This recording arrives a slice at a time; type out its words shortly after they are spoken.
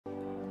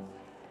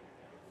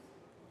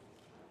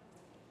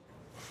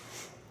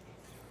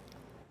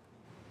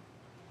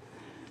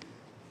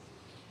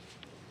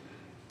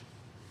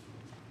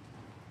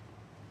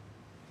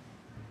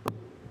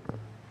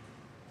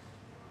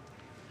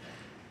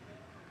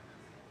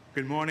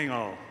Good morning,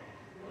 all.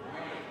 Good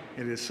morning.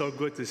 It is so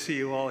good to see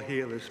you all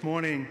here this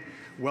morning.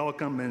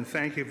 Welcome and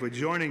thank you for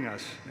joining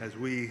us as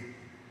we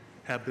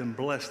have been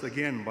blessed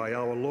again by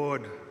our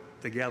Lord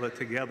to gather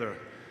together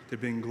to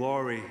bring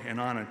glory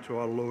and honor to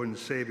our Lord and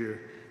Savior,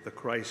 the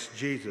Christ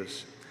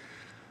Jesus.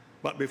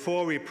 But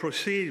before we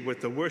proceed with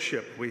the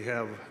worship, we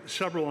have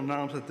several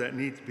announcements that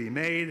need to be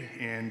made,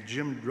 and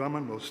Jim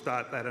Drummond will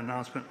start that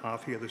announcement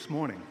off here this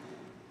morning.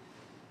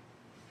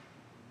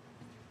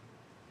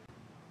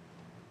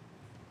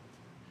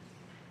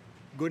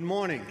 Good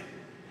morning.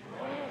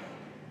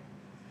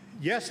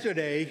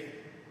 Yesterday,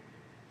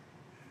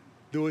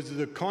 there was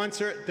the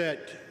concert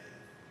that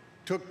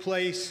took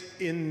place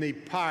in the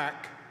park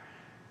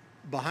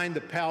behind the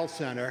Pal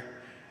Center,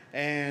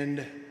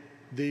 and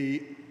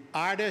the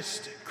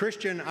artist,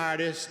 Christian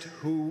artist,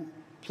 who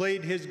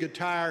played his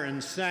guitar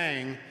and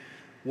sang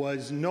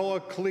was Noah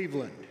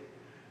Cleveland.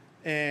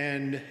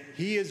 And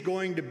he is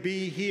going to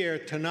be here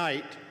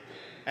tonight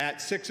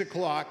at 6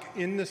 o'clock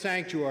in the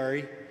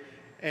sanctuary,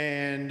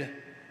 and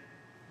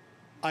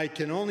I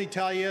can only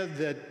tell you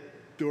that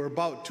there were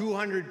about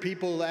 200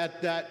 people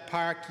at that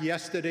park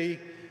yesterday.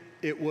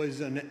 It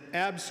was an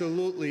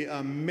absolutely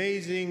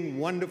amazing,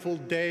 wonderful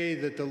day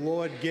that the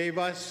Lord gave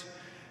us.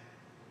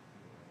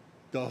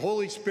 The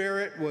Holy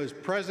Spirit was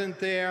present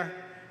there.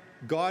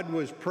 God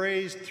was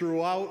praised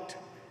throughout.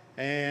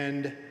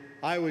 And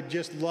I would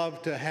just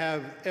love to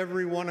have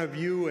every one of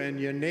you and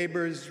your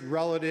neighbors,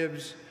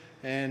 relatives,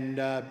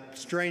 and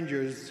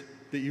strangers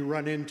that you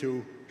run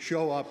into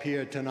show up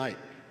here tonight.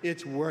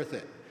 It's worth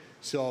it.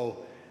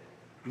 So,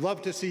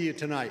 love to see you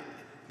tonight.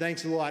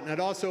 Thanks a lot. And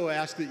I'd also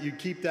ask that you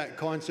keep that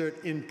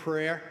concert in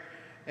prayer.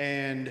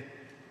 And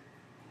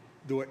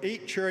there were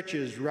 8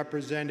 churches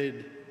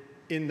represented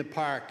in the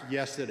park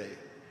yesterday.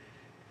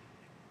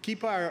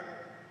 Keep our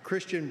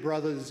Christian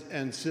brothers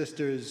and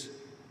sisters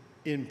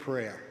in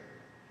prayer.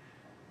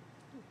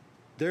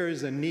 There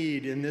is a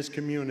need in this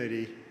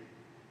community,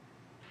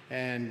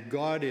 and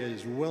God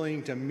is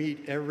willing to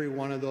meet every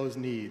one of those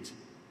needs.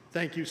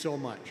 Thank you so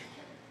much.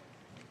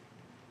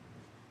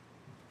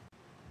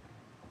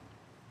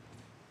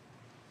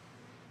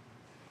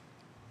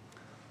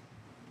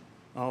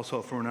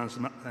 Also, for an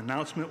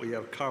announcement, we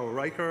have Carl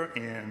Riker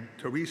and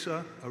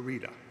Teresa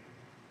Arita.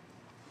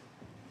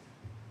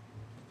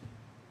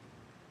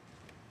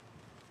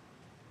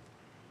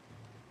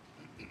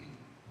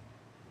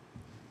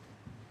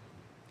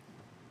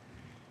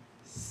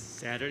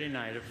 Saturday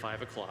night at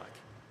 5 o'clock,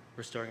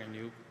 we're starting a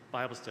new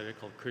Bible study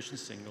called Christian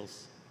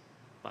Singles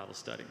Bible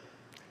Study.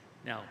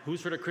 Now,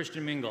 who's heard of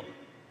Christian Mingle?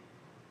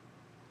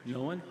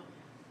 No one?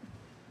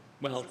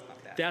 Well,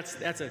 that's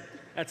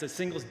a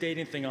singles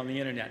dating thing on the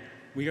internet.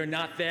 We are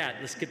not that.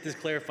 Let's get this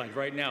clarified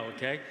right now,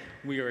 okay?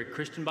 We are a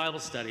Christian Bible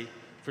study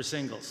for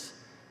singles.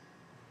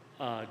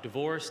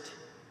 Divorced,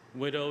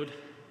 widowed,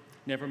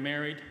 never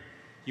married.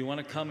 You want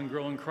to come and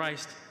grow in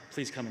Christ?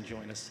 Please come and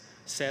join us.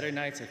 Saturday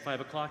nights at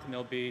 5 o'clock, and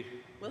there'll be...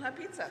 We'll have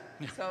pizza,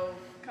 so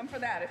come for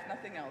that, if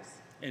nothing else.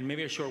 And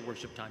maybe a short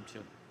worship time,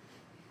 too.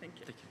 Thank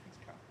you. Thank you. Thanks,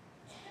 Carl.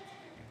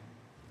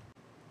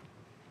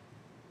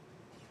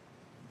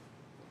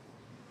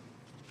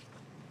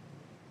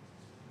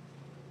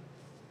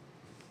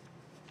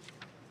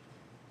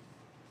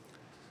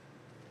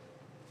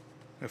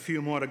 A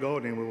few more to go,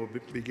 and then we will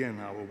begin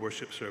our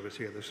worship service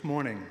here this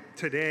morning.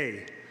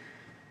 Today,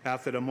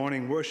 after the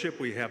morning worship,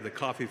 we have the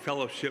coffee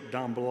fellowship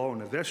down below in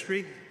the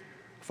vestry,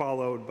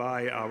 followed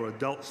by our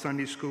adult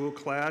Sunday school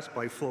class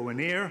by Flo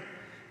Lanier.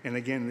 And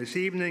again this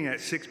evening at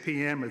 6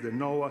 p.m. is the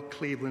Noah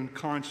Cleveland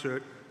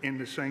concert in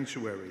the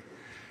sanctuary.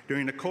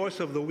 During the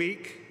course of the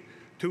week,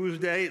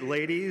 Tuesday,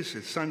 ladies,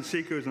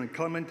 Sunseekers and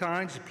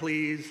Clementines,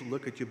 please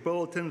look at your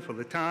bulletin for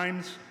the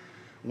times.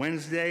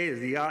 Wednesday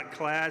is the art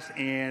class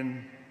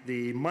and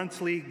the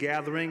monthly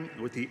gathering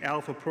with the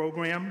Alpha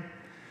program.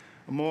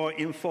 More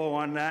info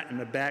on that in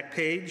the back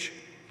page.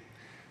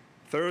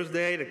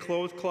 Thursday, the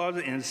clothes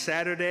closet, and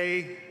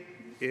Saturday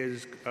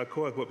is, of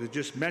course, what was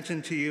just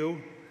mentioned to you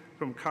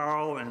from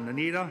Carl and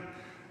Anita,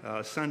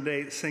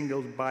 Sunday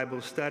Singles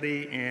Bible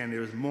Study, and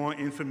there's more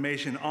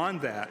information on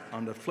that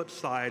on the flip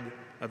side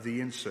of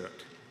the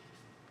insert.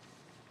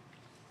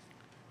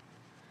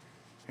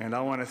 And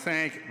I want to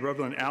thank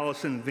Reverend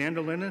Allison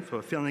Vanderlinden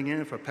for filling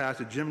in for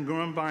Pastor Jim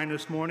Grumbine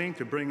this morning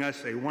to bring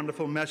us a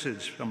wonderful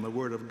message from the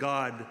Word of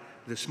God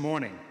this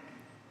morning.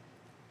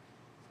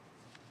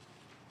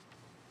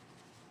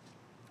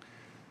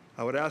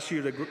 I would ask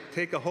you to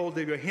take a hold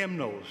of your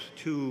hymnals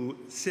to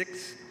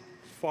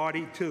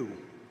 642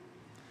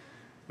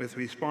 with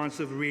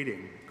responsive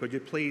reading. Could you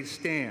please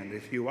stand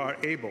if you are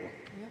able?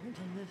 We haven't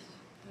done this,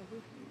 have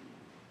we?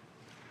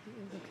 The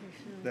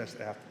invocation. That's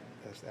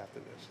after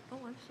this. Oh,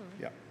 I'm sorry.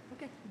 Yeah.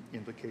 Okay.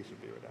 Invocation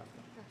will be right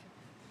after. Gotcha.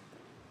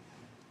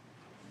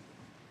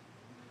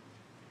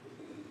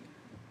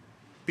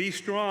 Be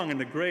strong in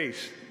the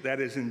grace that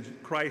is in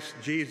Christ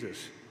Jesus.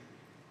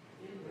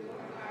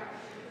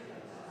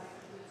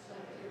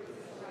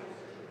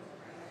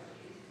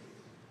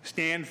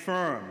 Stand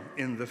firm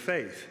in the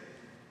faith.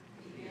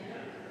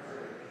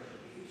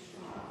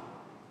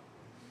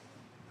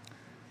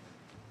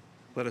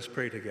 Let us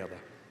pray together.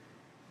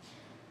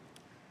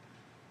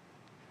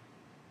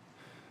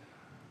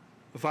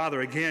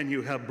 Father, again,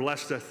 you have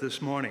blessed us this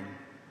morning.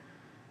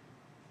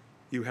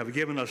 You have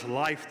given us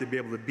life to be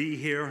able to be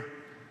here,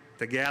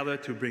 to gather,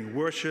 to bring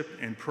worship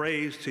and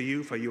praise to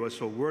you, for you are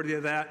so worthy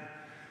of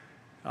that.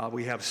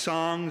 We have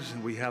songs,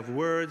 and we have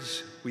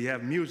words, we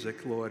have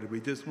music, Lord. We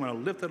just want to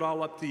lift it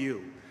all up to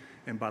you.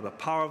 And by the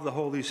power of the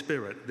Holy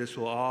Spirit, this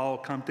will all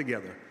come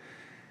together.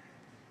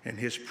 In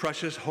his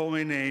precious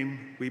holy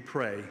name we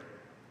pray.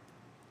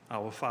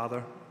 Our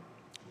Father,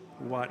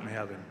 who art in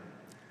heaven,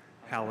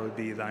 hallowed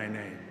be thy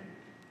name.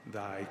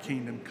 Thy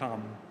kingdom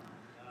come,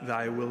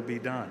 thy will be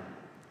done,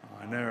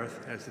 on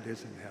earth as it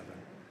is in heaven.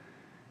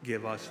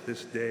 Give us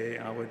this day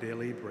our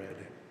daily bread,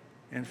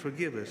 and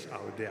forgive us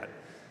our debt,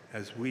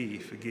 as we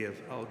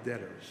forgive our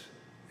debtors.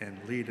 And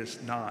lead us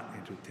not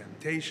into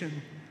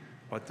temptation,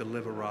 but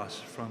deliver us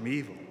from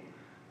evil.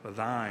 For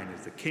thine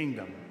is the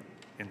kingdom,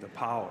 and the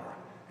power,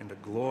 and the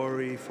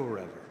glory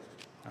forever.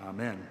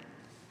 Amen.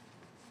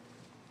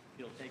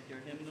 You'll take your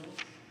hymnals.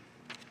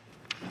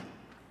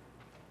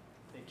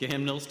 Take your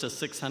hymnals to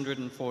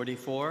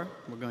 644.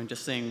 We're going to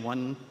sing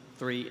 1,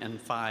 3,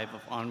 and 5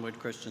 of Onward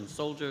Christian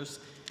Soldiers,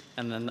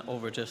 and then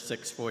over to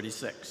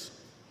 646.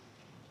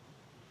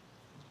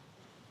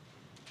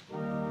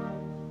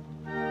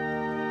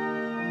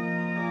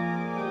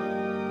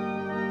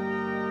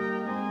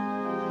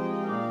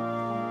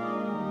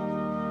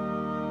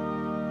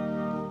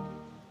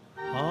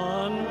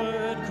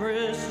 Onward,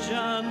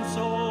 Christian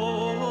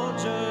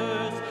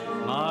soldiers,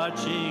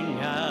 marching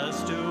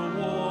as to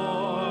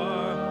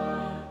war,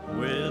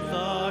 with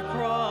the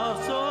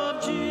cross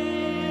of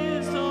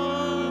Jesus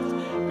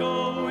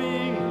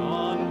going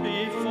on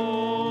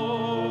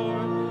before.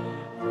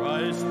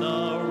 Christ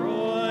the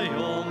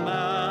royal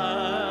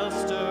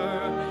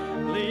master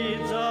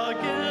leads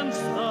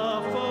against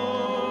the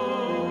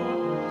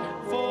foe,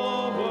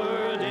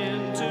 forward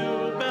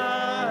into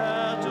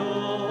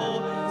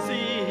battle,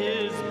 see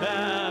his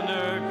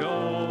banner go.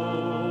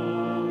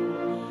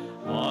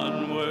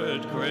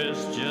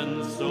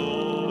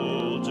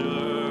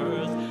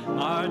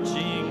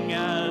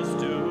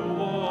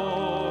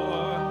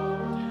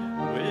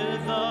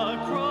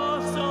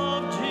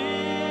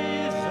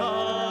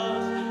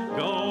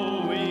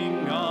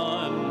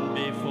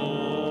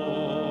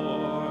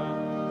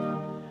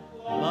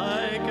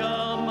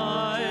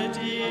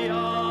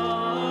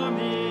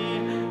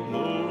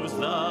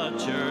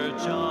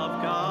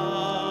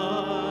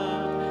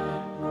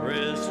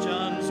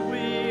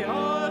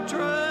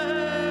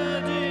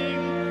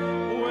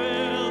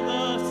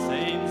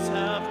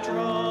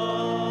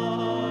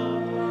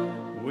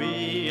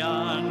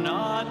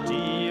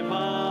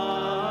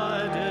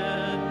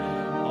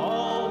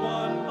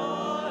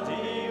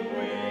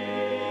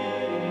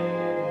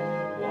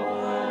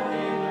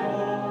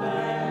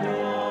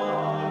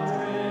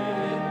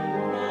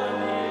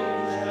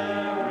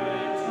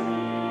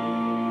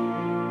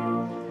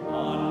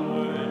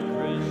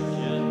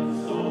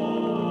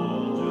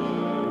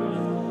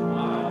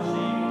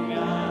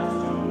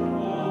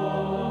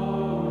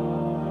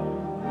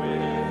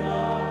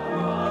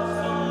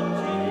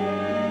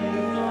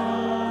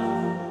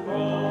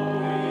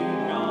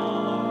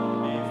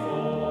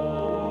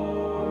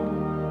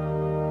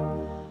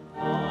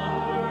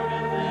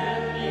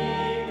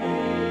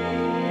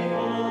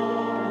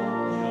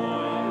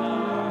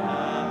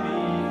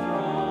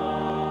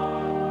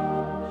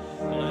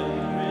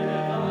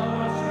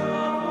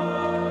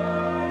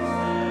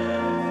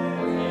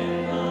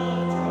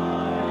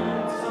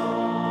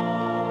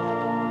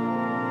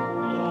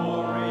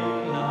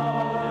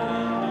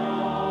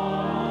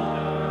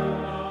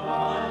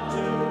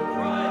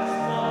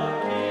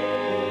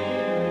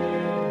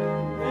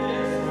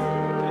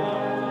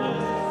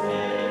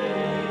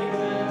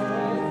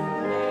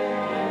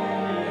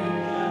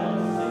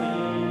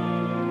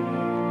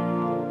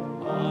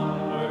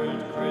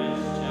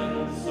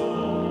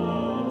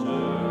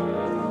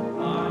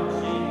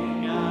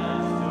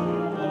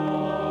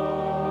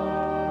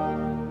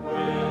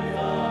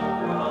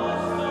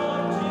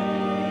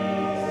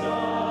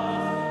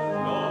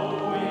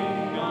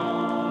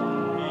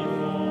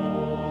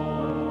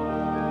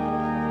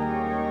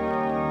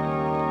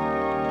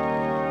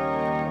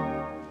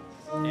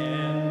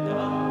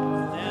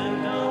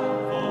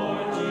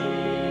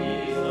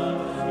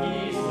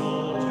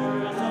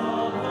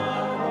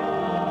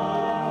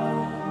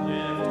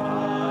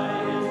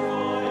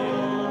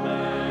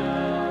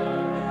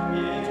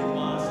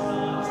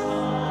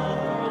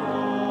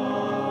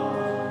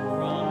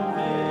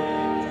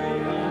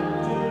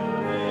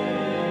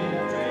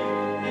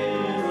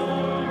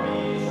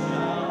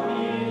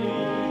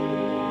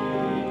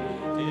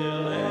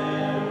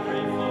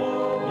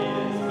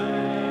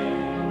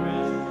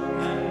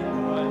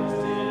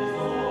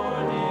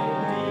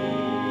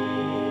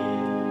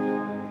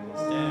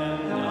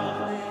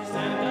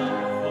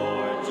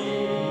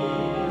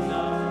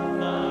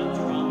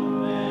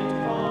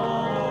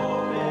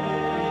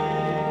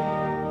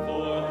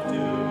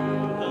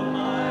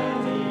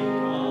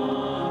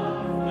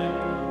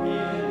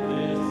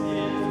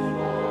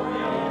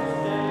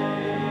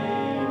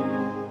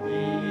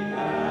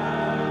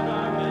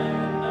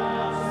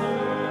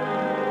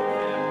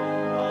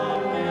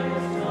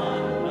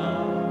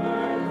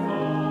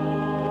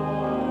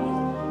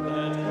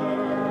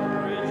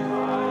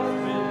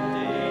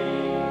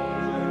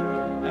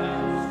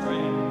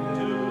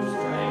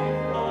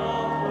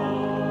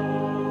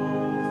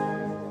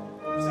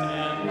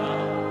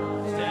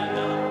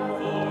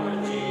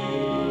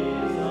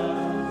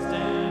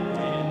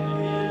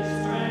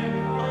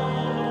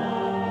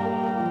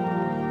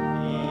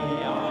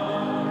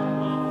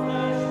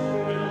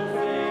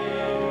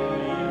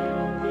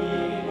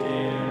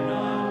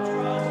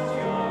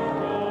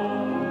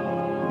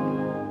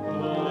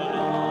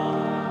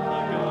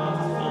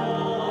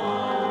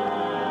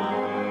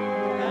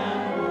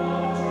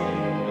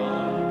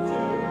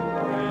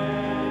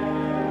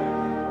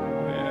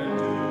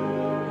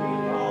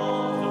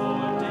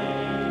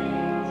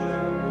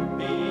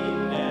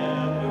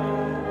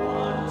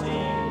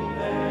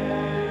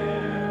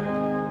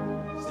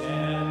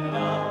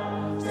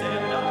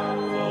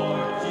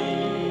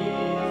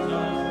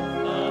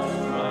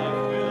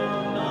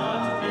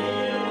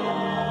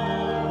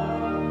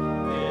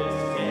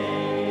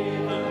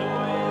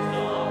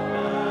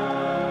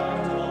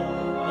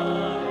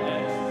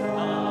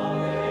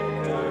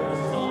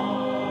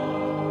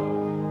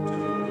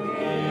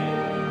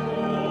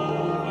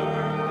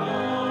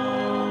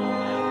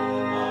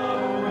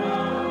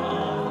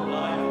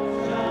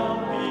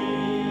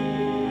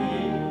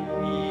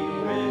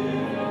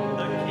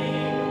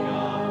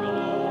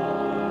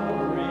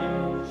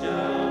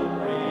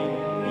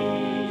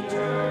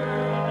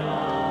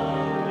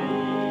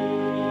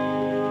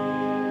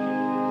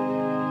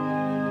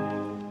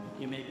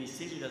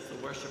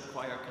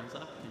 comes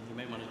up, and you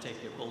may want to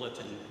take your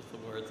bulletin, if the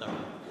words are in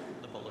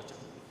the bulletin.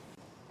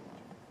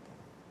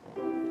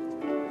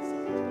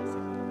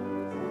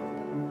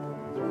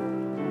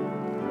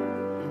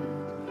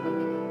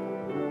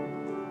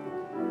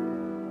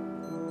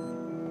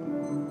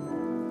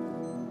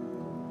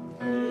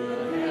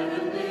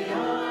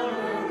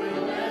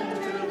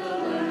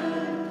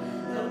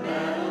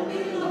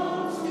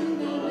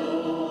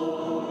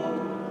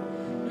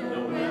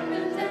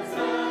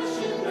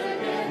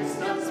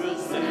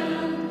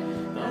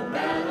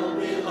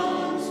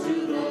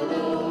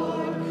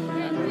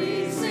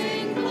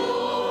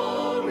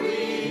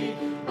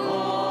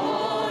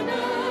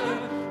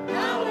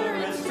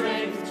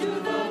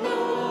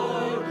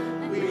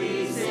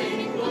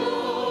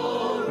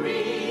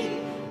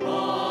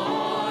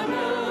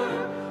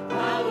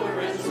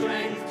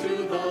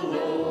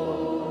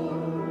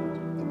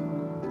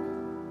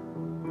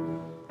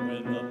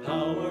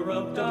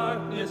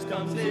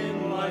 Comes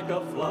in like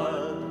a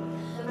flood.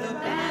 The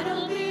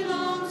battle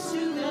belongs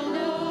to the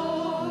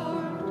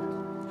Lord.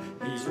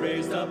 He's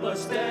raised up a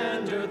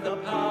standard, the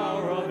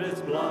power of his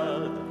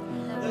blood.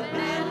 The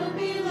battle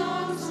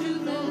belongs to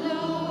the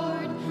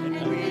Lord,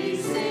 and we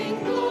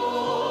sing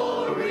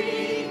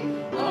glory,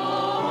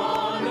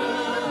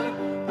 honor,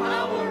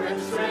 power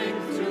and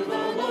strength to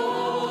the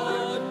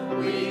Lord.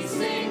 We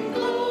sing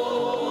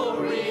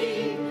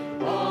glory,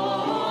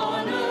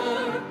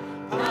 honor,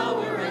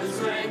 power and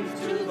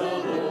strength to the Lord.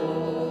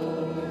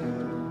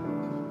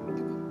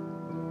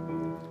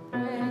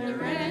 When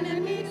your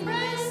enemy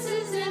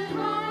presses and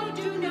I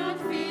do not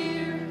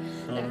fear,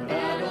 The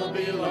battle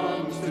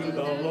belongs to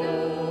the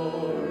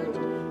Lord.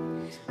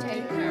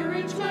 take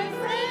courage, my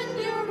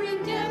friend, your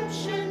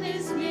redemption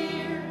is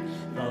near.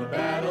 The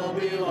battle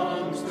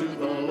belongs to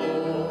the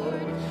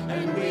Lord.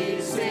 And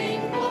we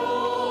sing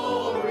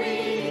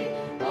glory,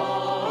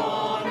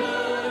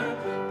 honor,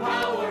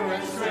 power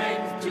and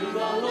strength to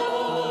the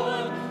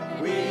Lord.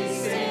 We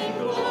sing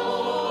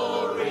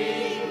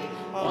glory,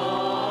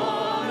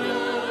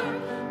 honor,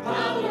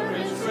 power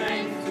and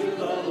strength to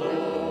the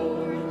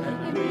Lord.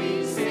 And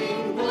we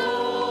sing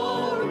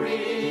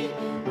glory,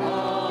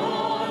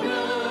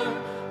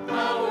 honor,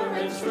 power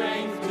and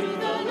strength to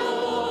the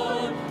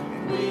Lord.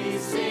 We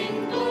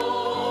sing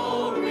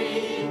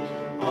glory,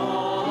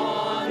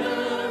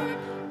 honor,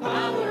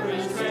 power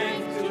and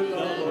strength to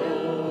the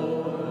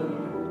Lord.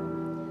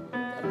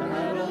 The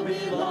battle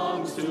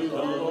belongs to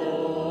the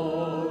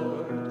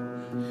Lord.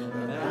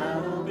 The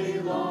battle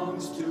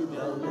belongs to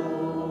the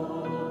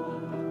Lord.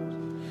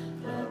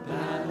 The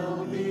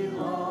battle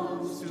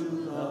belongs to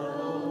the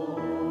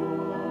Lord.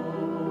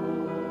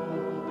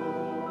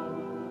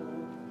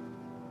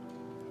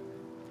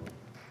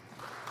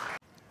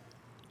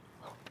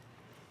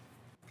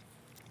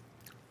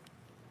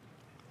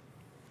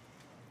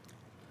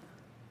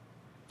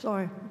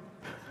 Sorry.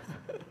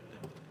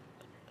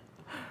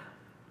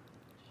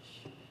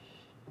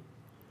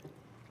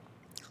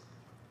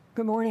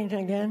 Good morning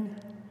again.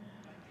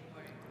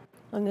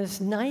 On this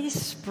nice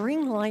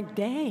spring-like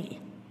day.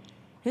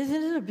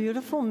 Isn't it a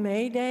beautiful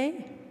May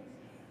day?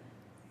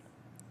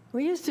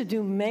 We used to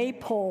do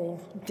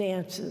maypole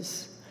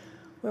dances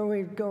where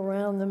we'd go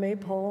around the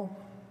maypole.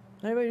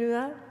 Anybody do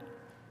that?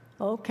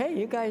 Okay,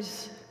 you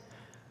guys,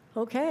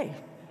 okay.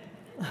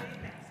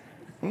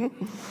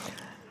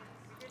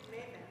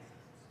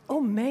 Oh,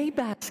 May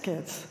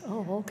baskets.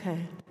 Oh,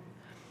 okay.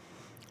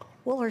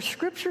 Well, our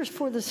scriptures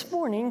for this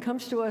morning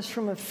comes to us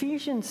from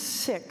Ephesians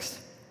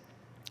 6,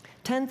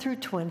 10 through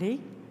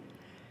 20.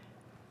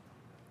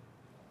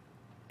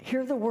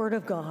 Hear the word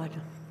of God.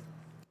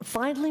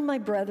 Finally, my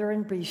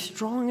brethren, be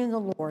strong in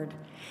the Lord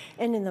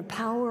and in the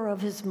power of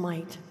his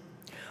might.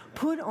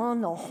 Put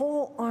on the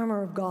whole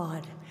armor of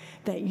God,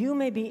 that you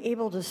may be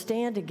able to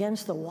stand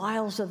against the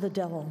wiles of the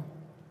devil.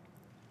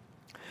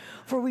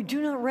 For we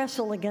do not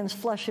wrestle against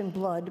flesh and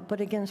blood,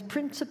 but against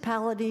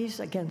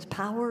principalities, against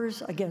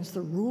powers, against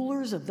the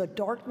rulers of the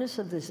darkness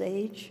of this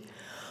age,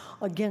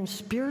 against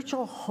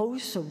spiritual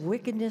hosts of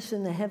wickedness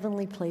in the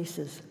heavenly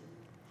places.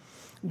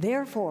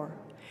 Therefore,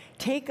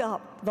 take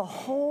up the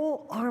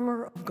whole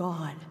armor of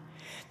God,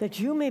 that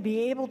you may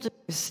be able to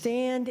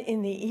stand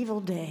in the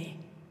evil day.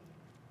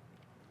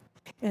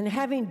 And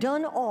having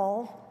done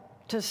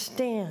all, to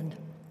stand.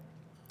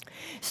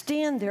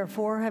 Stand,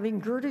 therefore, having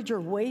girded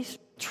your waist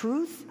with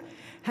truth,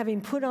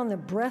 having put on the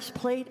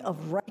breastplate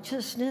of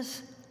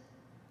righteousness,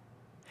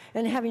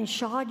 and having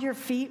shod your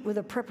feet with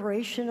the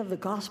preparation of the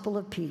gospel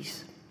of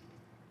peace.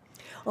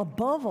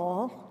 Above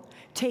all,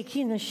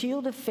 taking the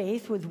shield of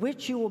faith with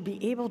which you will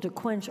be able to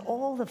quench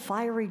all the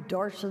fiery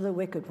darts of the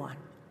wicked one.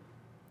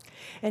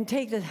 And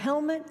take the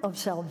helmet of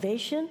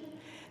salvation,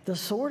 the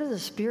sword of the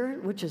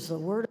Spirit, which is the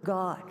word of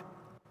God.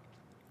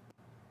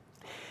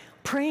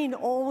 Praying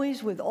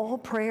always with all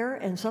prayer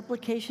and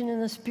supplication in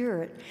the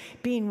Spirit,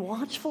 being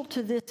watchful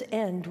to this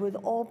end with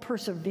all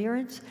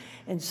perseverance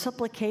and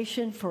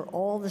supplication for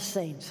all the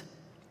saints.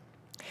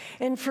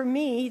 And for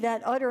me,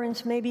 that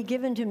utterance may be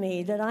given to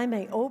me, that I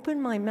may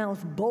open my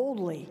mouth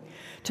boldly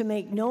to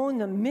make known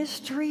the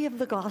mystery of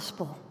the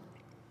gospel,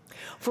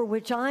 for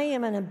which I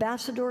am an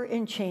ambassador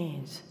in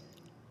chains,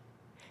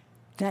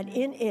 that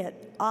in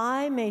it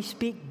I may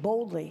speak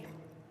boldly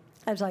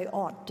as I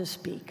ought to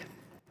speak.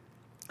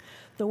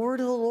 The word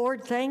of the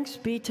Lord. Thanks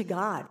be to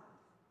God.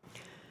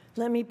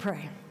 Let me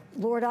pray.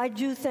 Lord, I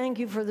do thank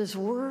you for this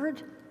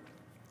word.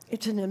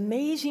 It's an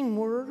amazing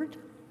word.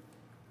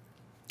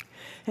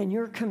 And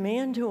your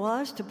command to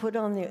us to put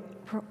on the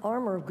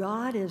armor of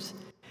God is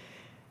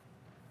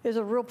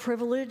a real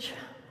privilege.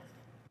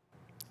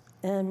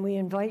 And we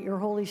invite your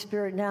Holy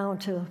Spirit now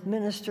to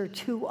minister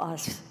to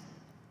us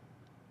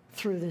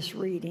through this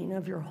reading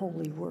of your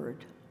holy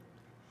word.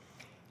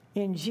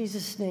 In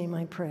Jesus' name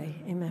I pray.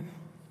 Amen.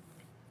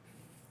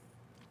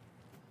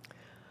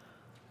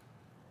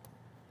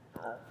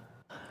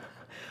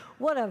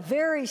 What a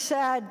very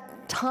sad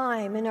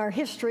time in our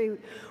history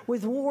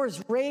with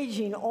wars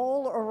raging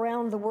all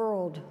around the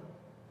world.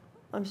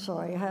 I'm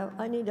sorry,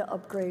 I need to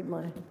upgrade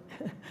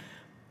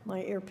my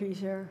earpiece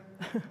here.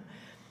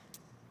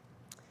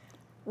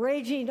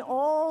 Raging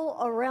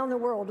all around the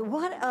world.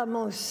 What a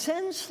most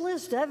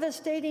senseless,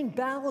 devastating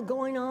battle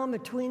going on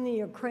between the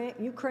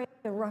Ukraine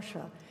and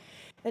Russia.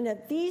 And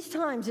at these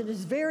times, it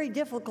is very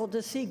difficult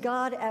to see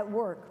God at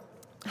work.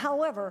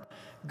 However,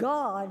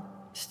 God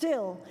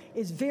still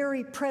is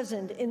very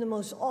present in the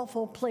most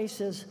awful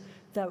places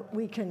that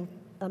we can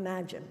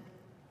imagine.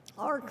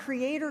 Our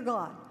Creator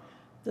God,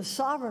 the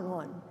Sovereign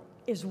One,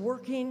 is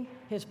working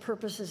his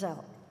purposes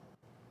out.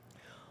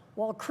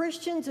 While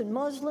Christians and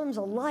Muslims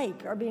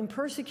alike are being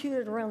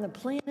persecuted around the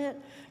planet,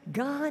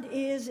 God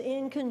is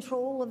in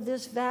control of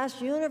this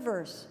vast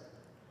universe.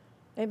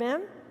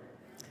 Amen?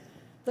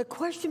 The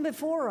question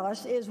before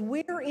us is,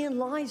 wherein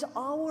lies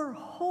our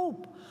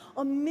hope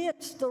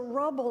amidst the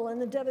rubble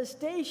and the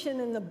devastation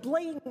and the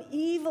blatant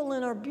evil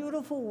in our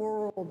beautiful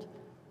world?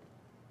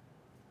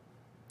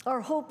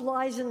 Our hope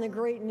lies in the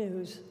great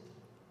news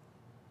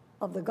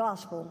of the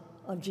gospel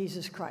of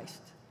Jesus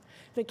Christ,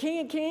 the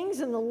King of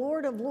Kings and the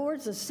Lord of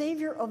Lords, the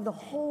Savior of the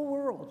whole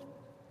world.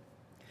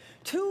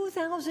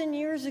 2,000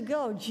 years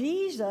ago,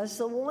 Jesus,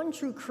 the one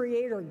true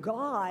Creator,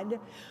 God,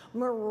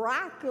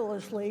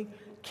 miraculously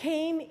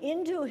came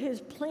into his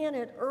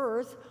planet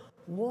Earth,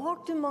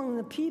 walked among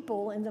the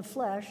people in the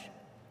flesh,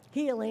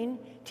 healing,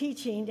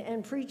 teaching,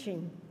 and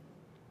preaching.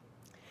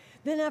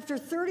 Then after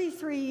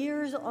 33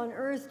 years on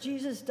earth,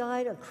 Jesus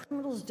died a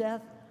criminal's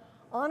death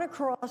on a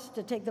cross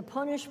to take the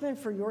punishment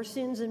for your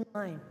sins and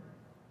mine.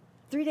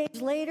 3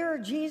 days later,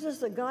 Jesus,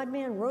 the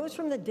God-man, rose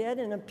from the dead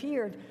and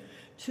appeared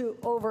to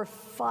over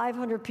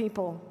 500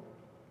 people.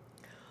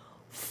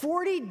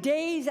 40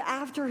 days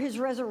after his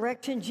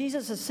resurrection,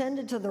 Jesus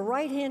ascended to the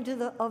right hand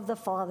of the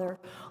Father,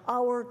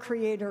 our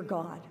Creator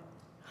God.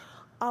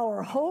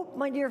 Our hope,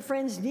 my dear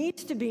friends,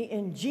 needs to be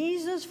in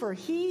Jesus, for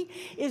he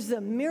is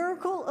the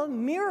miracle of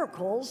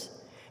miracles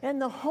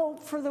and the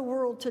hope for the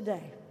world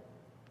today.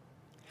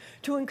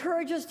 To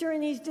encourage us during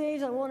these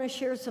days, I want to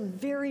share some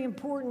very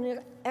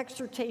important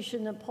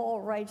exhortation that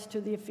Paul writes to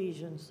the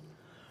Ephesians.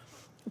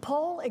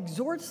 Paul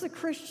exhorts the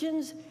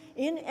Christians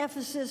in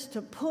Ephesus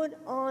to put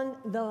on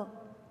the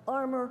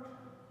armor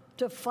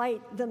to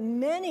fight the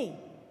many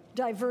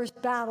diverse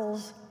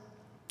battles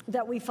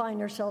that we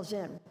find ourselves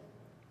in.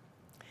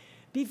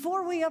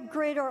 Before we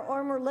upgrade our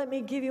armor, let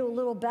me give you a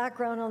little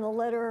background on the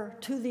letter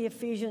to the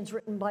Ephesians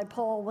written by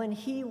Paul when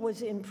he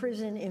was in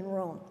prison in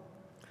Rome.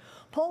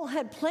 Paul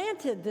had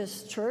planted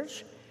this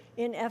church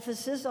in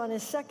Ephesus on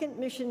his second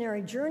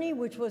missionary journey,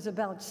 which was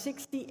about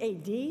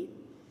 60 AD.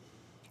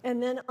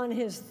 And then on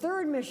his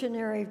third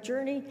missionary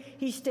journey,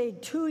 he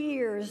stayed 2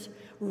 years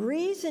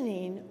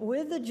reasoning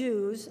with the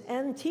Jews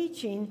and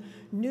teaching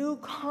new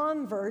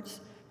converts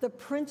the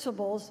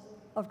principles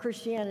of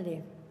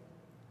Christianity.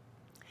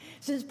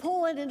 Since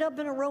Paul ended up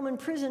in a Roman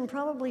prison,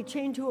 probably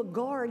chained to a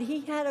guard,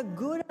 he had a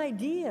good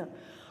idea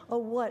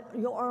of what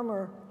your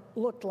armor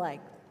looked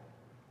like.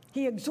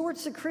 He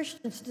exhorts the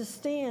Christians to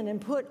stand and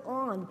put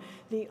on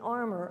the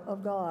armor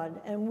of God,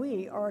 and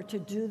we are to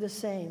do the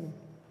same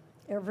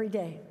every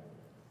day.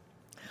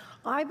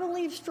 I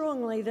believe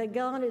strongly that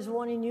God is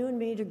wanting you and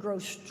me to grow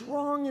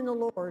strong in the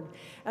Lord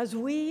as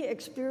we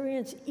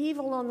experience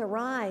evil on the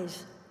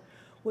rise,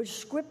 which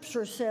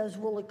Scripture says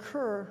will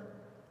occur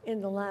in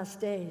the last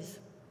days.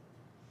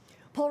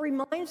 Paul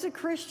reminds the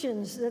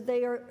Christians that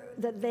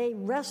they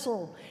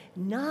wrestle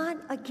not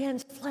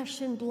against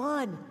flesh and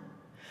blood,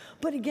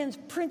 but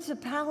against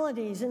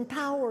principalities and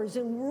powers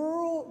and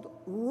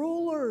world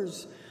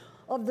rulers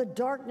of the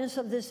darkness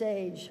of this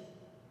age,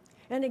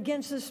 and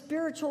against the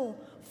spiritual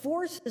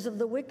forces of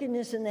the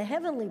wickedness in the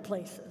heavenly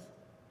places.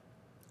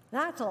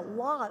 That's a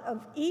lot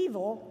of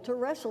evil to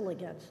wrestle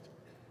against.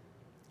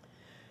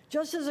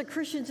 Just as the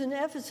Christians in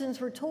Ephesus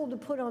were told to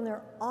put on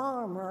their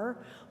armor,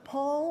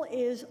 Paul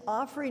is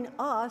offering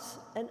us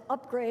an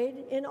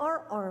upgrade in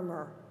our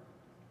armor.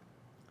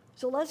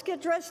 So let's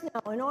get dressed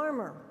now in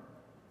armor.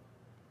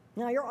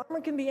 Now, your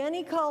armor can be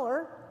any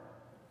color,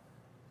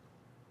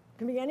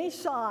 can be any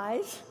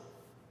size,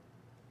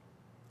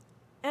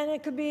 and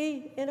it could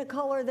be in a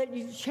color that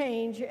you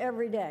change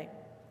every day.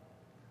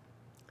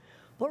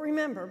 But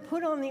remember,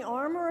 put on the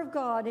armor of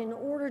God in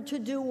order to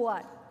do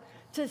what?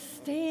 To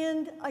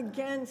stand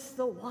against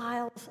the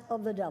wiles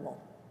of the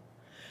devil.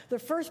 The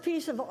first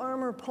piece of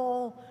armor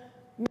Paul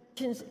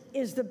mentions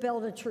is the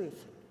belt of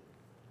truth.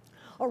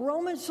 A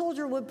Roman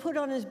soldier would put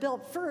on his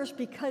belt first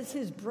because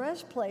his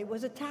breastplate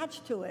was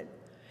attached to it,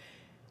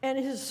 and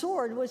his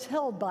sword was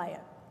held by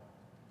it.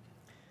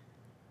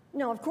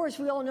 Now, of course,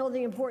 we all know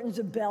the importance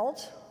of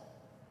belts,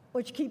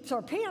 which keeps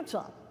our pants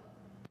up,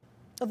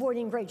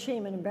 avoiding great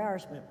shame and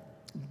embarrassment.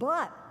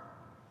 But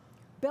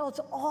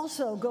belts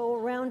also go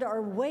around our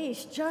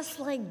waist, just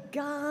like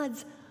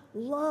God's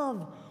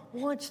love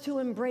wants to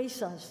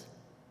embrace us.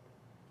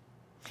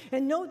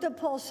 And note that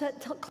Paul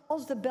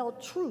calls the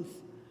belt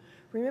truth.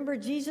 Remember,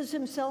 Jesus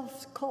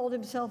himself called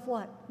himself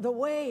what? The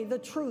way, the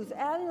truth,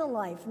 and the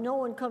life. No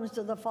one comes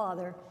to the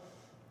Father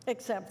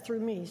except through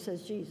me,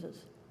 says Jesus.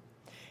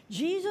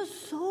 Jesus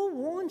so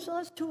wants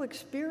us to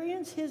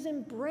experience his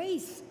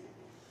embrace,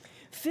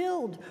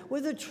 filled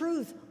with the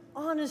truth,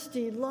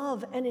 honesty,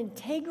 love, and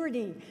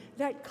integrity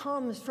that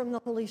comes from the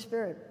Holy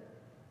Spirit.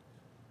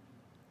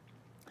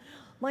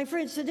 My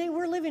friends, today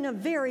we're living a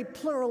very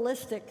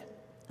pluralistic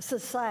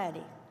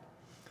society.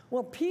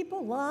 Well,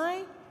 people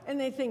lie and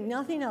they think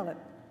nothing of it.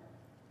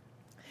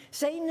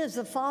 Satan is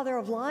the father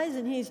of lies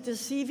and he's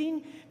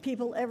deceiving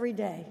people every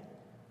day.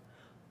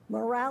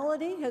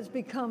 Morality has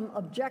become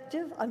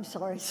subjective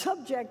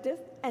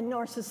and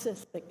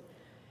narcissistic,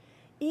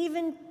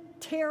 even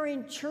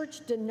tearing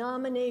church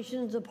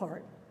denominations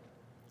apart.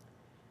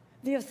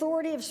 The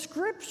authority of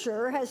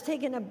Scripture has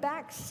taken a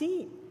back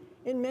seat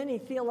in many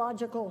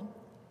theological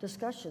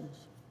discussions.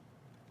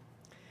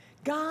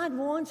 God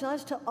wants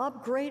us to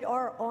upgrade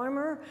our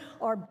armor,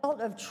 our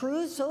belt of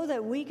truth, so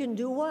that we can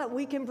do what?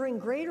 We can bring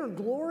greater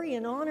glory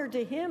and honor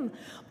to him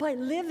by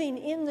living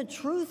in the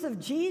truth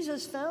of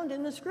Jesus found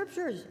in the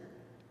Scriptures.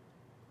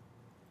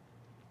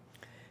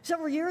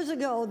 Several years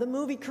ago, the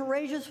movie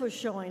Courageous was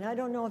showing. I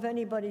don't know if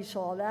anybody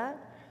saw that.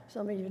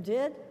 Some of you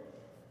did.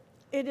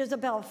 It is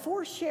about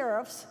 4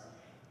 sheriffs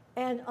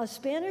and a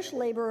Spanish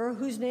laborer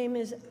whose name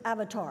is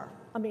Aviar.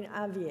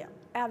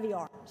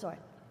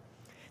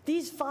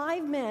 These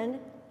 5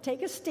 men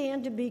take a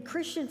stand to be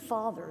Christian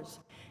fathers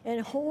and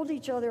hold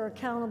each other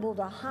accountable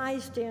to high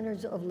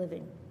standards of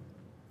living.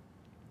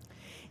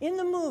 In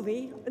the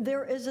movie,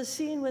 there is a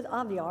scene with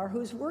Aviar,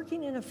 who's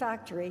working in a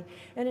factory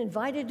and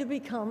invited to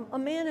become a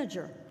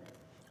manager.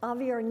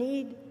 Aviar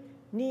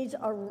needs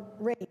a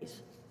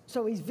raise,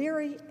 so he's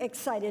very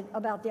excited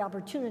about the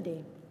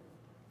opportunity.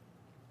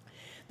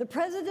 The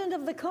president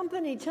of the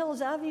company tells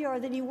Aviar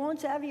that he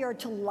wants Aviar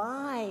to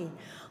lie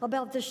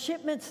about the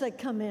shipments that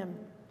come in.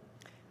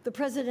 The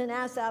president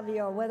asks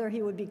Aviar whether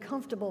he would be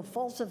comfortable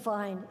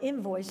falsifying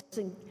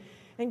invoices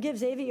and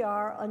gives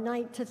Aviar a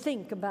night to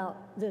think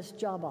about this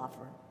job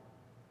offer.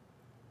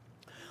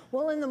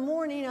 Well, in the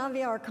morning,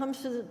 Aviar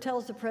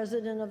tells the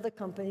president of the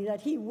company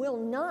that he will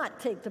not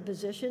take the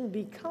position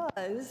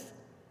because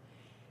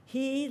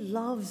he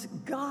loves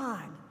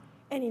God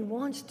and he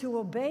wants to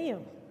obey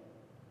him.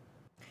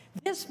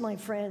 This, my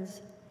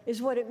friends,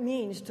 is what it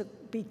means to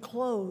be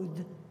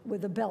clothed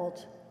with a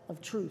belt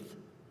of truth.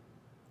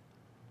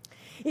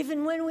 If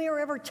and when we are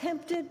ever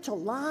tempted to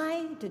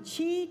lie, to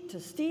cheat, to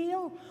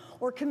steal,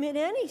 or commit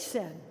any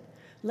sin,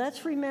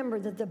 let's remember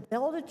that the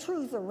belt of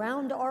truth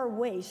around our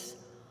waists,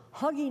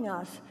 hugging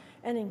us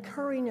and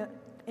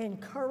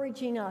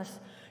encouraging us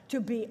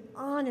to be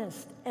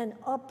honest and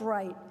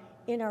upright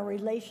in our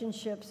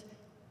relationships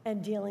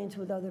and dealings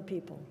with other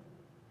people.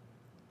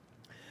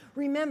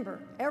 Remember,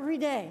 every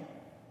day,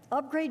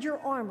 upgrade your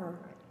armor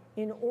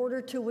in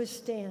order to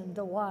withstand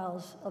the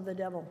wiles of the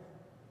devil.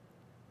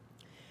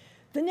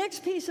 The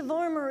next piece of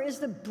armor is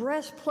the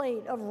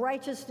breastplate of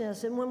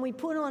righteousness. And when we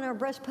put on our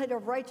breastplate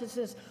of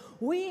righteousness,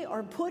 we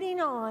are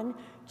putting on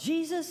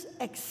Jesus'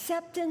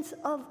 acceptance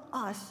of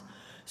us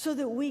so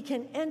that we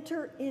can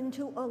enter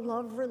into a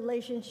love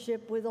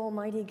relationship with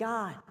Almighty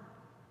God.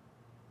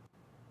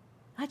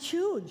 That's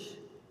huge.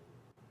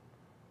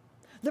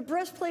 The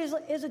breastplate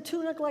is a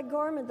tunic-like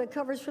garment that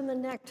covers from the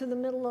neck to the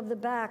middle of the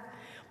back,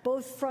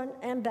 both front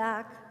and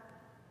back.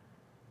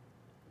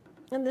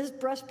 And this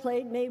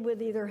breastplate, made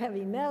with either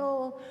heavy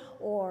metal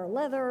or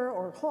leather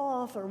or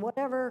cloth or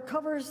whatever,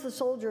 covers the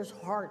soldier's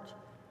heart.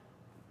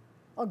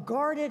 A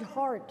guarded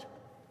heart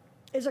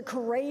is a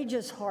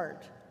courageous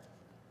heart.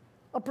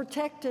 A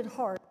protected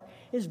heart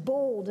is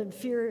bold and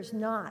fears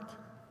not.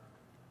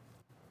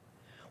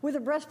 With a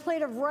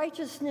breastplate of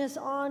righteousness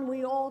on,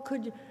 we all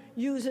could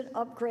use an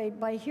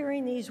upgrade by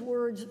hearing these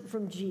words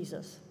from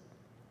Jesus.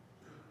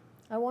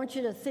 I want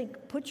you to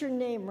think, put your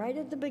name right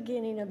at the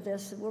beginning of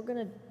this. We're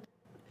going to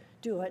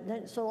do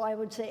it. So I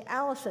would say,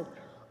 Allison,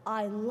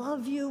 I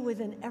love you with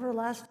an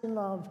everlasting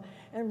love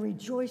and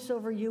rejoice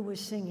over you with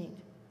singing.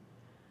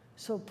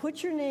 So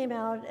put your name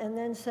out and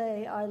then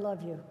say, I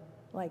love you.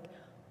 Like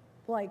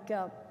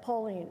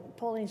Pauline.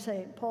 Pauline,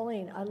 say,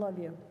 Pauline, I love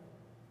you.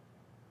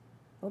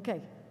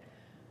 Okay.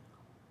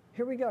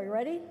 Here we go. You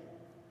ready?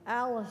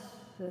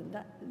 Allison.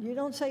 You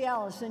don't say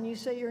Allison, you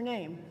say your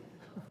name.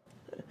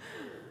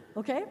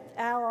 Okay?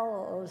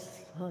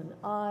 Allison,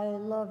 I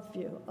love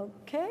you.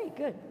 Okay,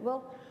 good.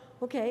 Well,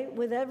 okay,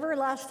 with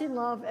everlasting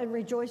love and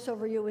rejoice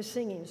over you is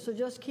singing. So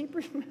just keep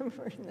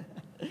remembering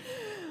that.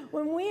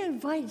 When we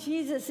invite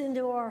Jesus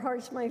into our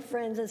hearts, my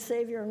friends, as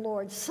Savior and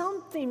Lord,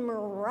 something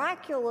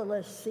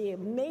miraculously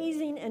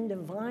amazing and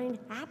divine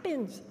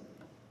happens.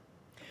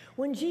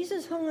 When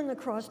Jesus hung on the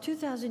cross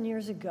 2,000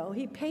 years ago,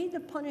 he paid the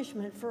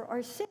punishment for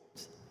our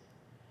sins.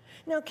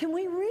 Now, can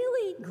we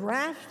really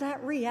grasp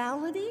that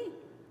reality?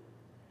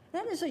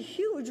 That is a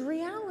huge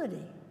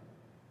reality.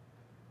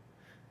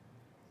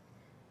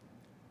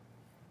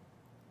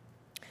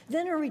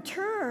 Then in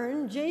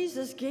return,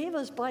 Jesus gave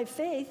us by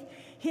faith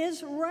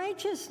his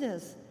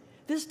righteousness.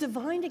 This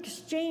divine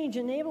exchange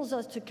enables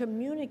us to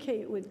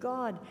communicate with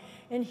God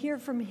and hear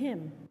from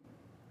him.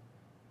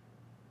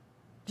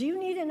 Do you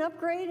need an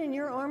upgrade in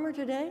your armor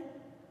today?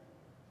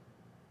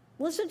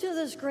 Listen to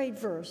this great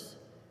verse.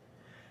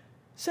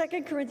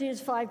 2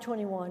 Corinthians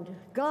 5:21.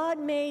 God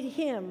made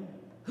him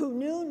who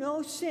knew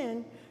no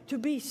sin to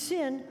be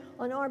sin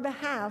on our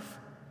behalf,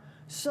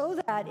 so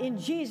that in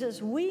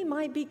Jesus we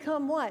might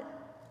become what?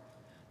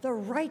 The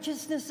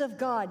righteousness of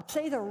God.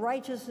 Say the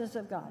righteousness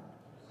of God.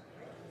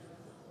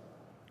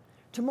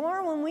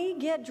 Tomorrow when we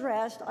get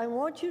dressed, I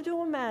want you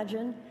to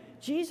imagine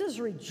Jesus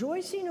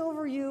rejoicing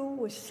over you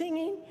with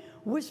singing,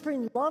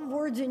 whispering love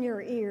words in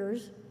your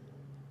ears.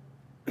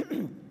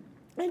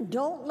 And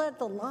don't let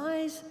the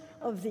lies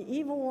of the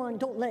evil one,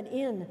 don't let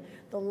in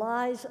the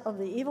lies of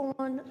the evil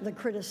one, the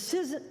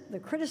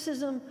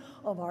criticism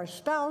of our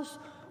spouse,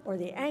 or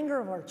the anger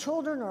of our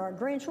children or our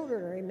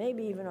grandchildren, or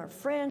maybe even our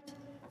friends,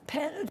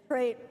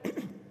 penetrate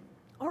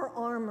our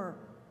armor.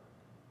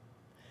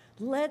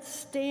 Let's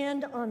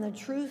stand on the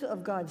truth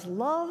of God's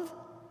love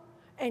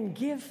and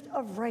gift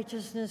of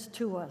righteousness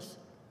to us.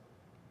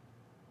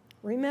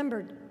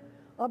 Remember,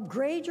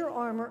 upgrade your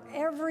armor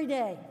every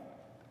day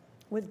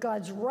with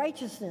God's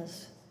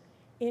righteousness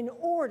in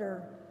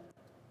order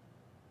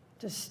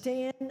to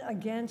stand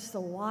against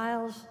the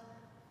wiles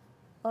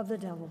of the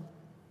devil.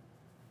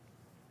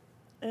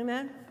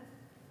 Amen?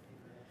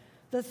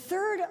 The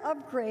third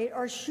upgrade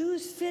are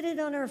shoes fitted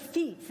on our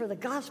feet for the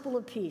gospel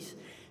of peace.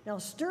 Now,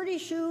 sturdy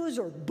shoes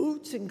or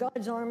boots in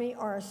God's army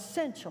are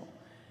essential.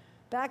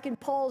 Back in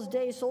Paul's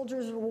day,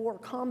 soldiers wore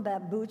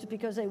combat boots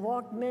because they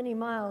walked many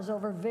miles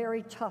over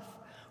very tough,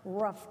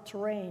 rough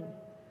terrain.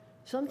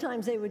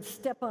 Sometimes they would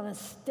step on a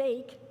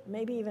stake,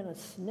 maybe even a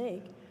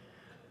snake,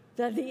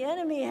 that the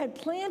enemy had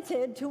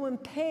planted to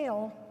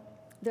impale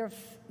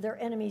their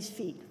enemy's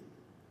feet.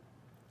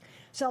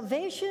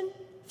 Salvation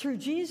through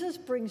Jesus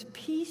brings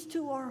peace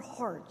to our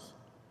hearts.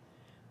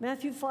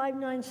 Matthew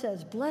 5:9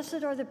 says,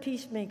 "Blessed are the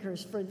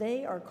peacemakers, for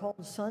they are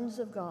called sons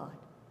of God."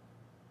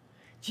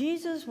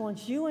 Jesus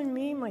wants you and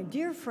me, my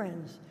dear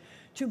friends,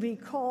 to be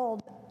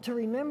called to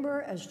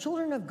remember as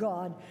children of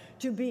God,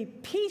 to be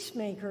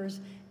peacemakers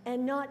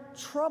and not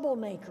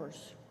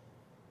troublemakers.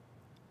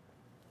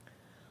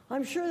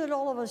 I'm sure that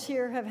all of us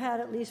here have had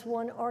at least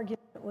one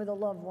argument with a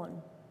loved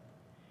one.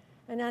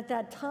 And at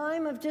that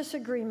time of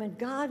disagreement,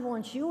 God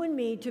wants you and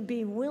me to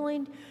be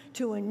willing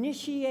to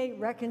initiate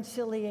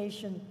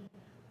reconciliation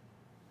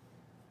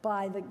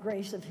by the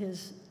grace of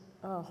his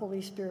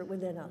Holy Spirit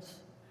within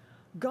us.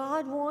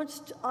 God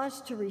wants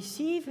us to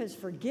receive his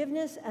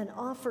forgiveness and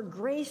offer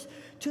grace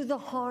to the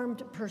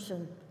harmed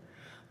person.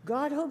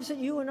 God hopes that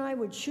you and I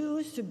would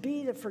choose to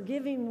be the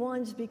forgiving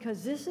ones,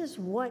 because this is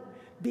what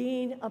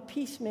being a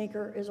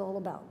peacemaker is all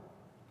about.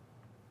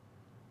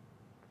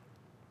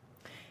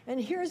 And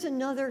here's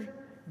another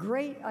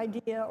great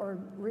idea or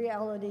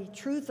reality,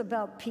 truth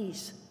about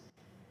peace.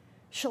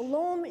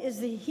 Shalom is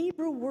the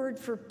Hebrew word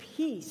for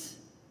peace,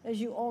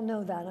 as you all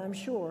know that, I'm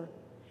sure.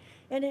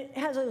 And it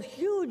has a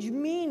huge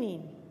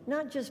meaning,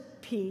 not just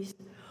peace,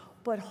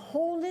 but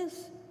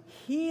wholeness,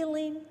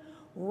 healing,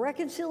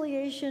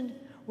 reconciliation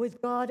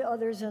with God,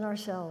 others, and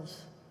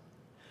ourselves.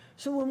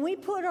 So when we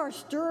put our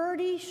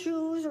sturdy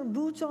shoes or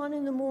boots on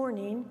in the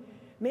morning,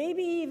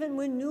 maybe even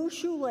with new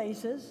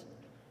shoelaces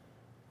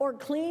or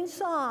clean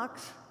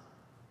socks,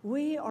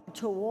 we are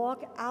to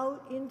walk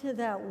out into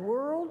that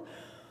world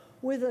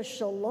with a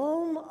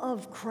shalom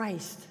of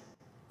Christ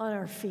on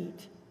our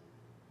feet.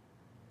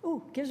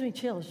 Ooh, gives me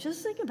chills.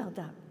 Just think about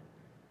that.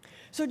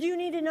 So do you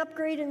need an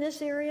upgrade in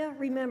this area?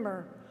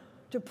 Remember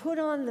to put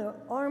on the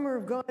armor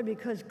of God,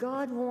 because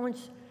God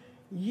wants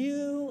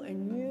you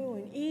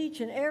and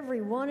each and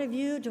every one of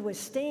you to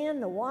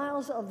withstand the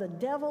wiles of the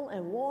devil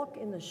and walk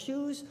in the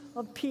shoes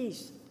of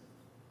peace.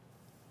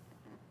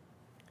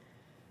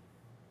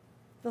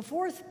 The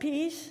fourth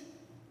piece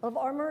of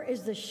armor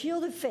is the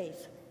shield of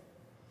faith.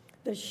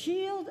 The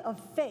shield of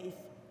faith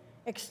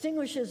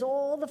extinguishes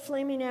all the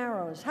flaming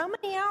arrows. How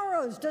many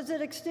arrows does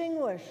it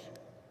extinguish?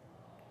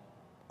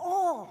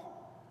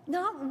 All.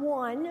 Not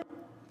one,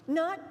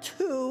 not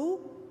two.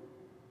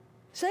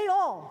 Say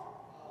all.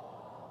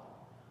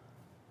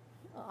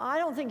 I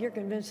don't think you're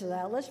convinced of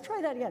that. Let's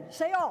try that again.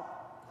 Say all.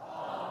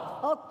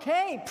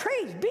 Okay,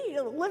 praise be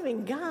to the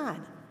living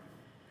God.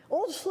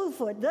 Old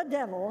Slewfoot, the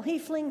devil, he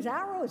flings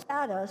arrows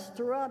at us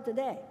throughout the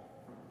day.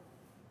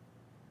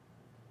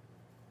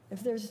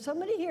 If there's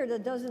somebody here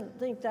that doesn't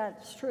think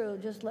that's true,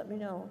 just let me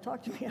know.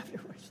 Talk to me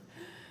afterwards.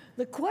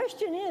 The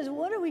question is,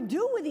 what do we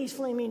do with these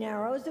flaming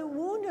arrows that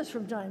wound us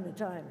from time to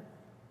time?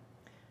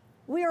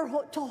 We are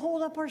to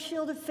hold up our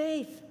shield of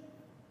faith.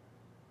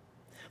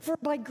 For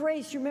by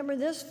grace, you remember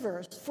this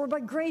verse, for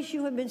by grace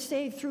you have been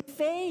saved through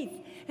faith,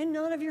 and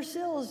not of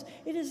yourselves.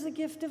 It is the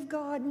gift of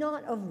God,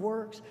 not of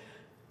works,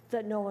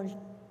 that no one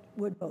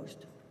would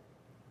boast.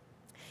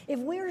 If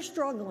we are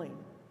struggling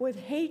with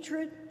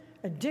hatred,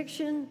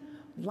 addiction,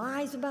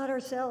 lies about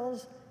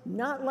ourselves,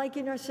 not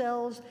liking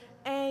ourselves,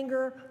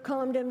 anger,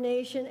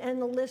 condemnation,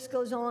 and the list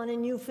goes on,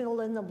 and you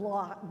fill in the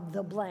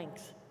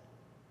blanks.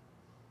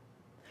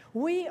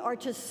 We are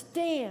to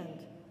stand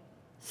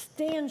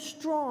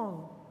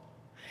strong,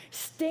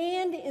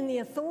 stand in the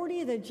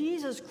authority that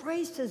Jesus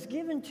Christ has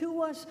given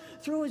to us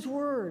through his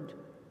word.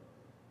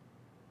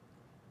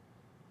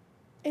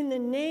 In the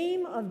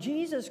name of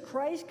Jesus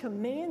Christ,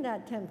 command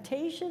that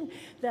temptation,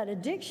 that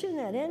addiction,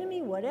 that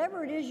enemy,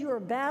 whatever it is you are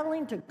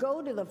battling, to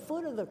go to the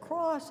foot of the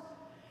cross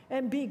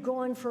and be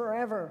gone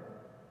forever.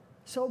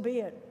 So be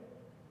it.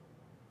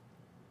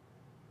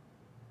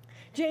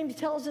 James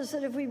tells us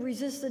that if we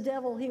resist the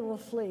devil, he will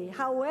flee.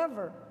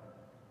 However,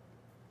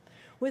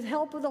 with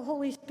help of the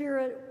Holy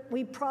Spirit,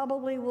 we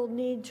probably will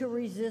need to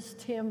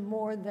resist him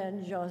more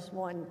than just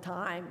one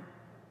time.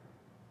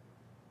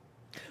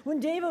 When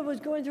David was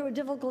going through a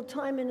difficult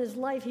time in his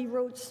life, he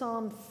wrote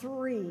Psalm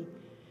 3.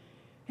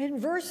 And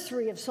verse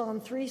 3 of Psalm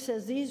 3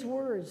 says these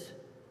words,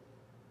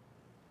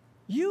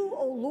 "You,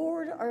 O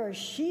Lord, are a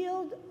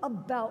shield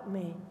about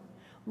me,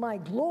 my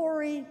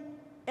glory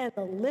and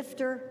the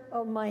lifter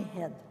of my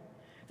head."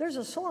 There's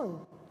a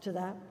song to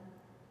that.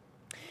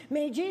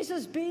 May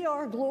Jesus be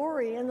our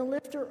glory and the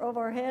lifter of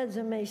our heads,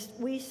 and may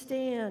we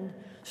stand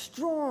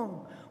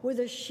strong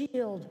with a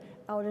shield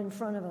out in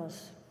front of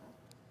us.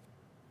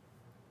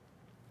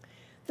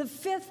 The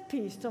fifth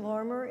piece of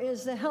armor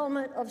is the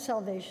helmet of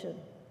salvation.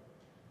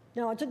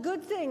 Now, it's a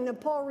good thing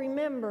that Paul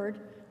remembered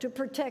to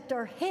protect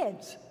our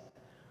heads,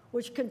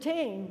 which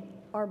contain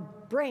our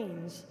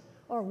brains,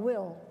 our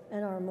will,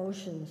 and our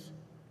emotions.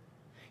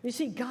 You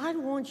see, God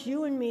wants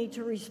you and me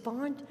to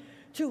respond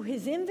to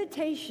his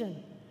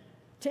invitation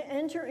to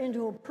enter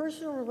into a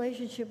personal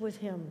relationship with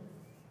him.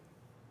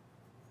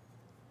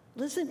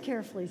 Listen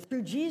carefully.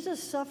 Through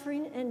Jesus'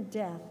 suffering and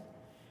death,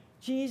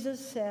 Jesus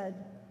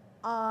said,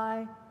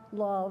 "I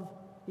love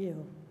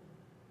you."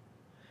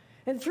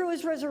 And through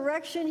his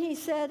resurrection, he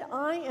said,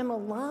 "I am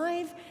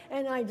alive,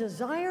 and I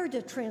desire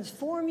to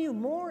transform you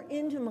more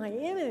into my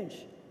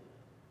image."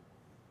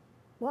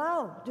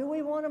 Wow, do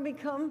we want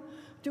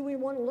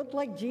to look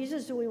like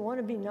Jesus? Do we want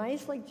to be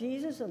nice like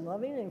Jesus and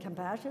loving and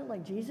compassionate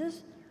like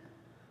Jesus?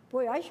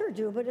 Boy, I sure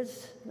do, but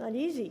it's not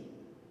easy.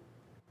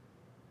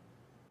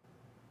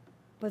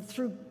 But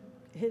through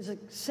his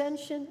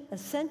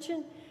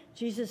ascension,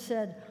 Jesus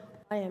said,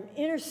 "I am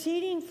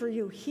interceding for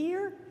you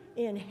here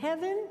in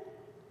heaven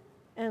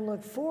and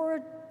look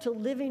forward to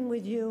living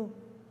with you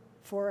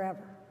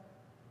forever."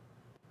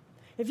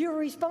 If you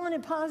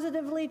responded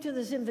positively to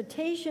this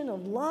invitation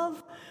of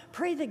love,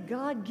 pray that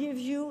God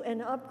gives you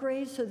an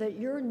upgrade so that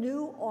your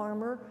new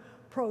armor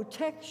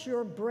protects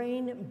your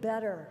brain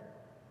better.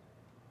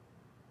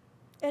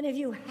 And if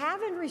you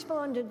haven't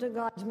responded to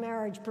God's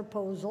marriage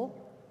proposal,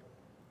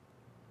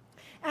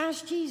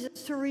 ask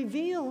Jesus to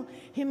reveal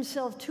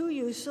himself to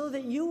you so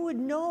that you would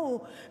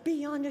know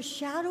beyond a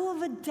shadow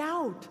of a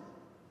doubt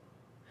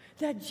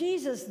that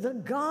Jesus, the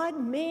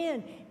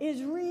God-man,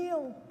 is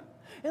real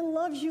and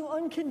loves you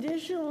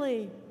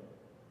unconditionally.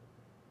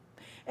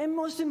 And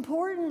most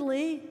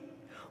importantly,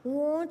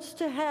 wants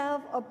to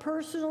have a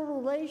personal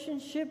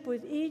relationship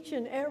with each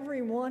and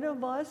every one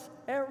of us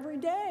every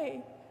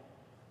day.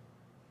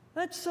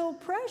 That's so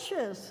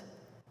precious.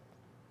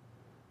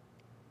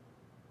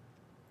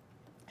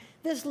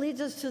 This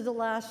leads us to the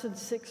last and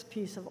sixth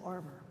piece of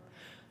armor,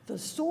 the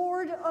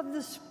sword of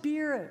the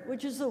Spirit,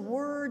 which is the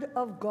Word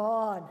of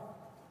God.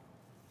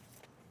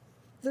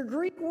 The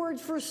Greek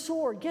word for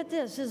sword, get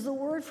this, is the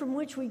word from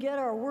which we get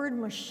our word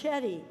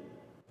machete.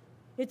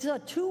 It's a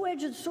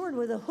two-edged sword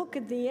with a hook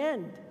at the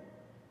end.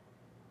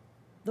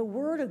 The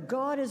Word of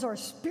God is our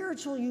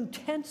spiritual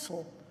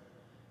utensil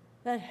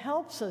that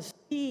helps us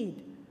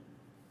feed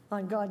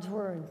on God's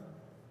Word.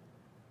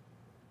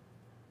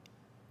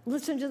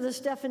 Listen to this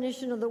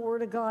definition of the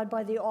Word of God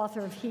by the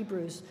author of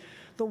Hebrews.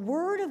 The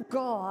Word of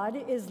God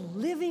is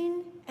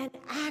living and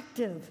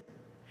active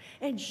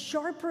and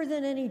sharper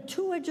than any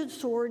two-edged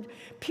sword,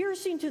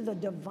 piercing to the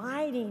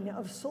dividing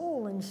of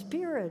soul and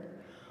spirit,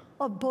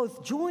 of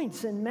both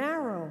joints and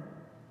marrow,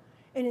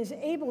 and is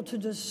able to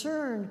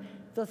discern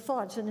the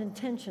thoughts and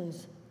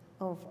intentions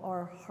of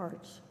our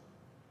hearts.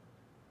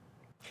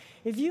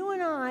 If you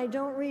and I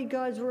don't read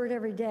God's Word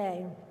every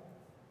day,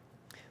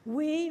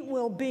 we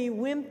will be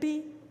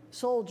wimpy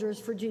soldiers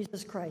for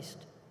Jesus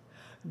Christ.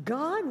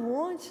 God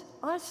wants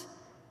us,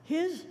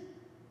 his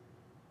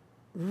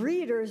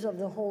readers of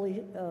the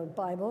Holy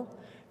Bible,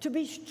 to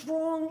be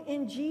strong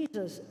in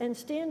Jesus and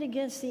stand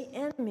against the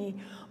enemy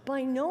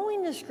by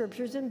knowing the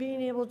Scriptures and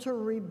being able to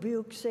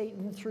rebuke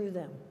Satan through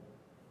them.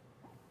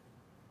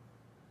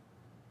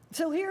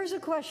 So here's a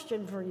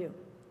question for you.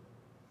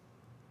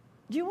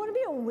 Do you want to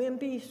be a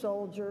wimpy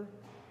soldier?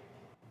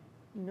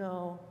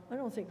 No, I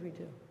don't think we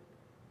do.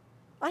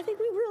 I think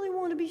we really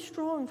want to be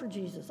strong for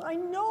Jesus. I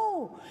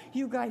know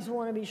you guys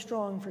want to be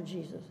strong for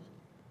Jesus.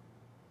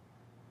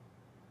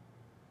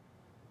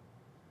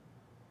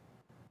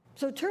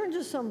 So turn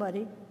to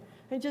somebody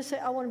and just say,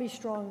 I want to be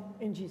strong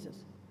in Jesus.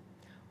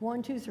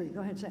 1, 2, 3.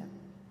 Go ahead, say it.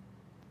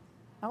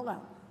 Out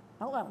loud.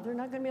 Out loud. They're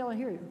not going to be able to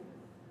hear you.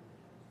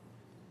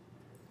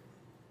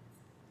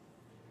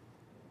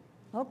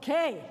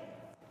 Okay.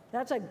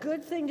 That's a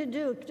good thing to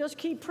do. Just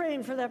keep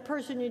praying for that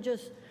person you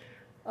just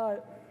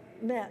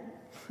met,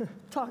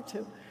 talked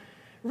to.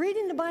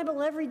 Reading the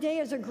Bible every day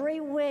is a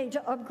great way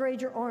to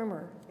upgrade your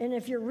armor. And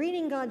if you're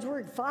reading God's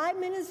Word 5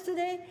 minutes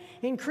today,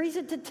 increase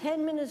it to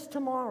 10 minutes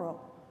tomorrow.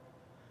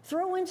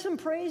 Throw in some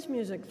praise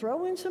music.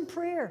 Throw in some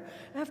prayer.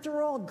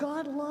 After all,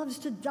 God loves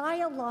to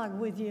dialogue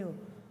with you.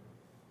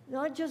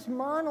 Not just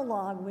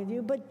monologue with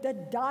you, but the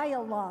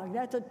dialogue.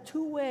 That's a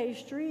two-way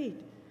street.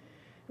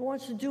 He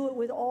wants to do it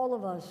with all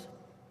of us.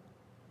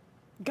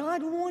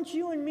 God wants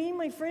you and me,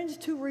 my friends,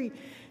 to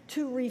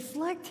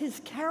reflect His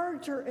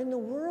character in the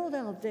world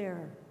out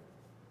there.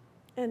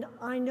 And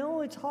I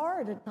know it's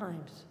hard at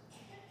times.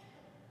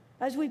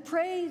 As we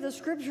pray the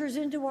scriptures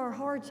into our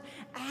hearts,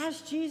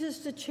 ask Jesus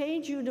to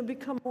change you to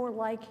become more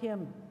like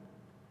Him.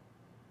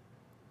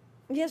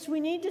 Yes,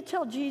 we need to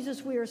tell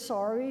Jesus we are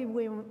sorry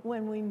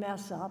when we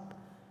mess up.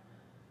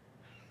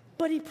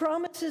 But He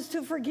promises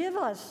to forgive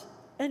us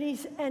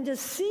and to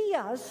see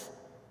us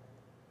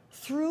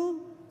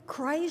through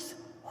Christ's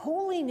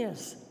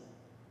holiness.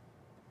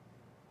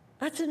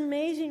 That's an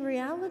amazing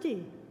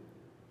reality.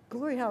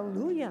 Glory,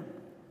 hallelujah.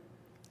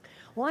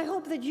 Well, I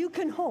hope that you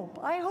can hope.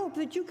 I hope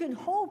that you can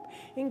hope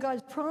in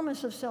God's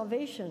promise of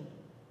salvation.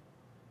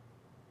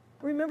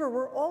 Remember,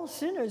 we're all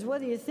sinners,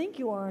 whether you think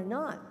you are or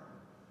not.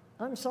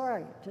 I'm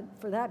sorry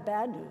for that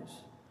bad news.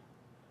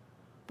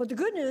 But the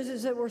good news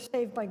is that we're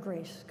saved by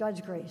grace,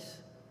 God's grace.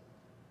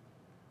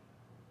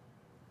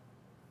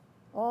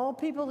 All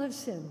people have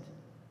sinned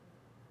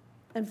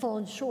and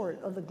fallen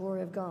short of the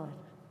glory of God.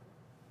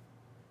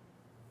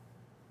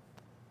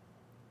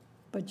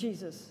 But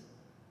Jesus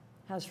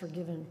has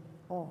forgiven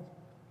all.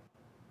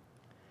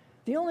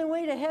 The only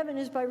way to heaven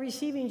is by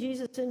receiving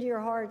Jesus into your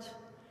hearts,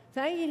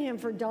 thanking Him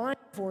for dying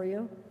for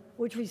you,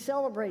 which we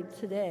celebrate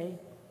today,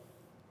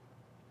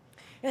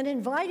 and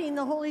inviting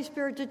the Holy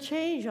Spirit to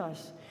change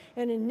us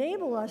and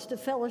enable us to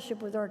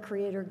fellowship with our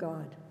Creator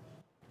God.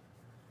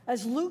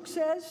 As Luke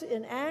says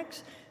in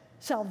Acts,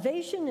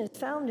 salvation is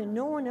found in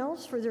no one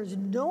else, for there's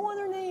no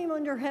other name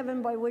under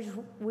heaven by which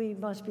we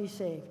must be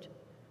saved.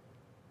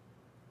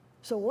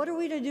 So what are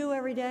we to do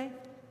every day?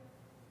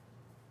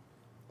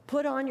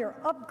 Put on your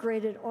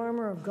upgraded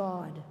armor of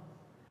God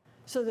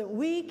so that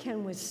we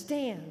can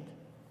withstand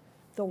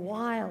the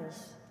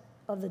wiles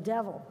of the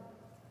devil.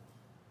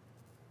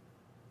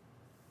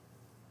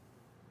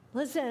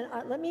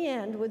 Let me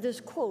end with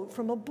this quote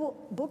from a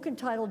book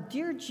entitled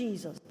Dear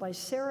Jesus by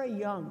Sarah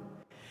Young.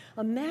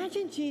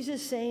 Imagine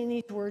Jesus saying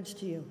these words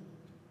to you.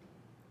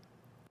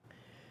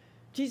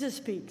 Jesus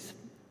speaks,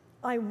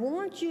 I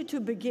want you to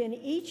begin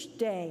each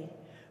day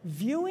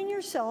viewing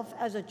yourself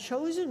as a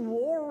chosen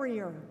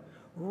warrior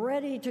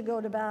ready to go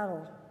to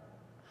battle.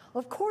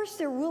 Of course,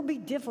 there will be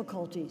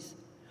difficulties,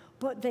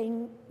 but they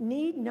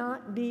need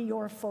not be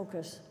your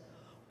focus.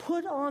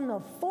 Put on the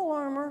full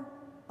armor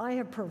I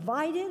have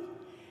provided,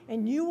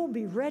 and you will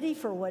be ready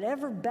for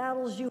whatever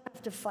battles you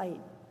have to fight.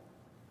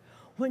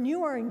 When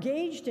you are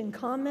engaged in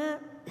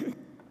combat,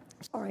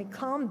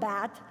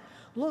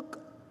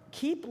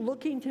 keep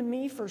looking to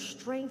me for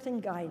strength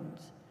and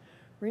guidance.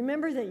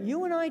 Remember that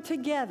you and I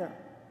together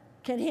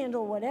can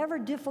handle whatever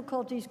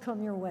difficulties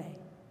come your way.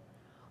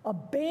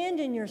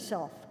 Abandon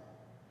yourself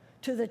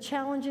to the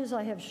challenges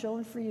I have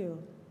shown for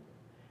you.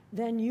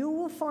 Then you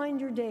will find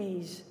your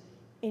days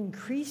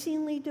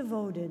increasingly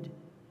devoted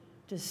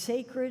to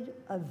sacred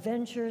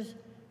adventures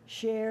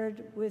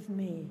shared with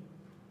me,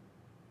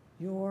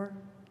 your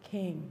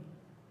King.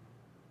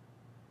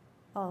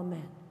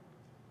 Amen.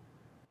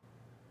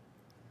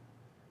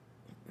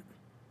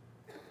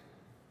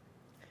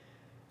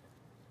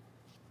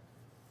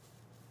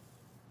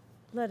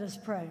 Let us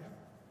pray.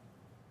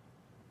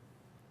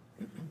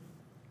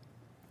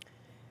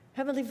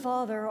 Heavenly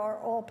Father, our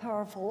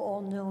all-powerful,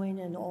 all-knowing,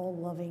 and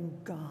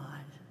all-loving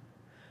God,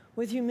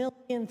 with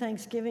humility and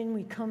thanksgiving,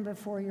 we come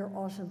before your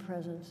awesome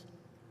presence.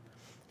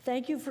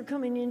 Thank you for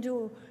coming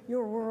into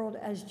your world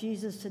as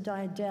Jesus to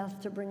die a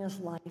death to bring us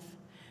life.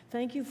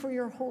 Thank you for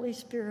your Holy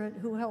Spirit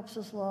who helps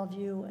us love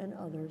you and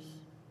others.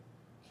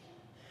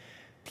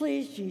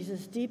 Please,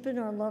 Jesus, deepen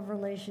our love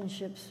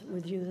relationships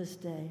with you this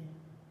day.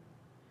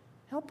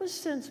 Help us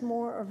sense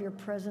more of your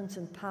presence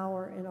and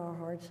power in our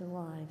hearts and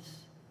lives.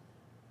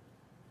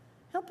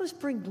 Help us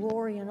bring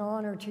glory and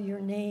honor to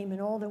your name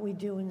in all that we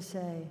do and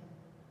say.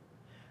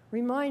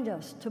 Remind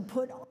us to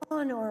put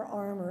on our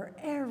armor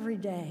every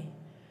day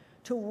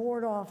to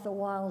ward off the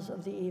wiles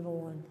of the evil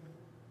one.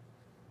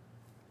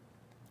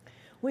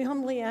 We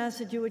humbly ask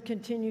that you would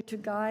continue to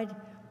guide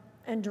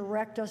and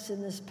direct us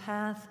in this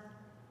path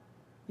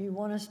you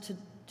want us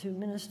to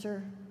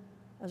minister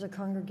as a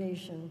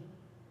congregation.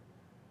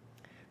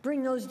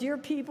 Bring those dear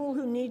people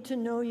who need to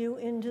know you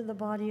into the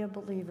body of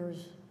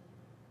believers.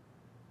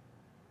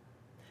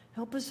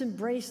 Help us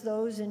embrace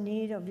those in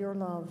need of your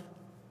love.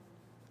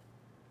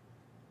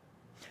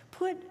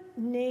 Put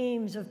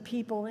names of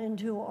people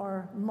into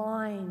our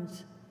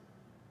minds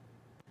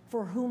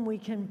for whom we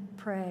can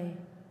pray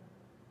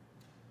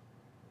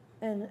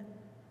and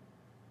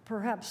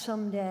perhaps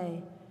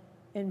someday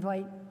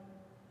invite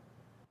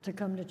to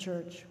come to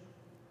church.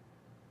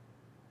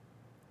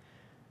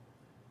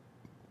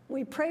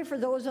 We pray for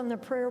those on the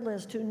prayer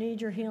list who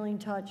need your healing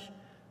touch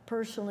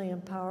personally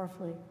and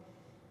powerfully.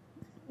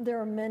 There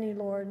are many,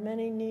 Lord,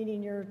 many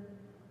needing your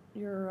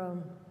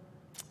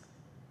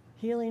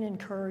healing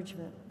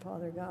encouragement,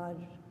 Father God.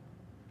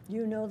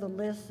 You know the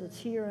list that's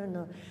here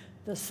and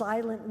the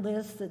silent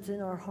list that's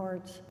in our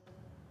hearts.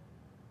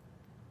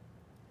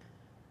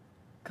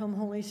 Come,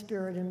 Holy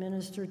Spirit, and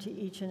minister to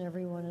each and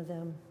every one of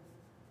them.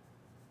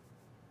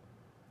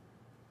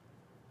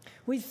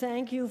 We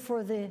thank you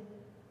for the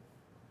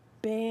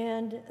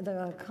band,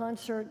 the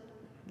concert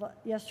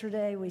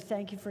yesterday. We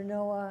thank you for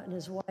Noah and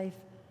his wife.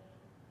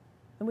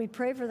 And we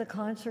pray for the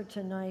concert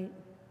tonight.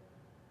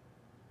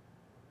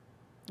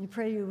 We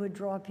pray you would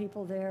draw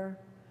people there.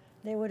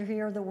 They would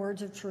hear the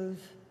words of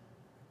truth.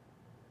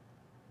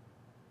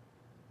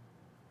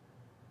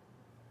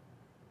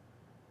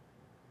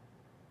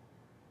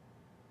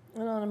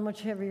 And on a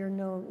much heavier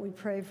note, we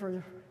pray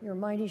for your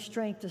mighty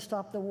strength to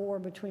stop the war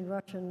between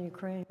Russia and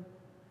Ukraine.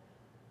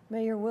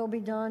 May your will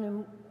be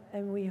done,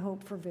 and we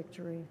hope for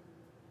victory.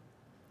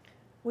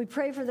 We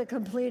pray for the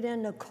complete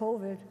end of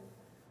COVID.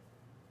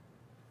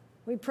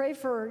 We pray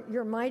for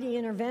your mighty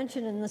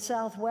intervention in the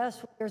Southwest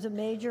where there's a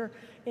major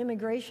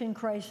immigration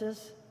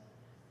crisis.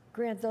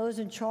 Grant those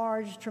in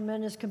charge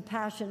tremendous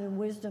compassion and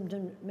wisdom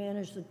to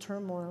manage the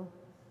turmoil.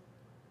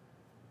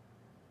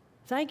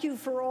 Thank you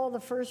for all the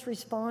first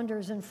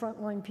responders and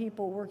frontline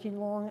people working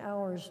long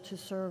hours to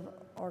serve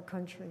our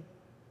country.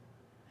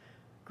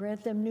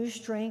 Grant them new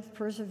strength,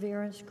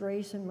 perseverance,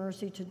 grace, and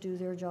mercy to do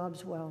their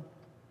jobs well.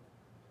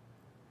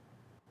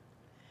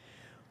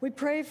 We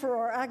pray for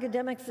our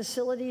academic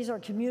facilities, our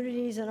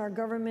communities, and our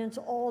governments,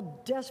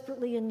 all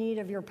desperately in need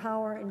of your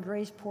power and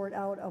grace poured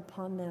out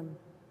upon them.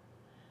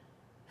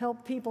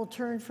 Help people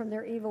turn from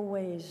their evil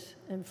ways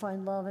and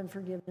find love and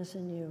forgiveness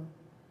in you.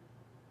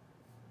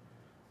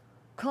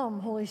 Come,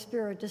 Holy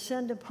Spirit,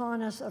 descend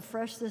upon us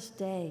afresh this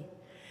day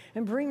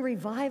and bring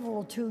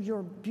revival to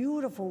your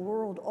beautiful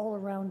world all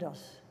around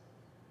us.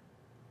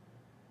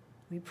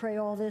 We pray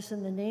all this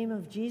in the name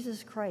of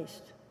Jesus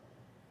Christ,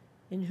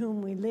 in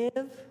whom we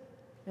live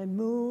and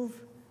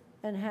move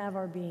and have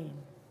our being.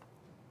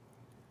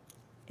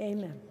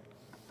 Amen.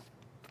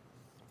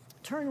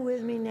 Turn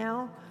with me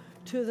now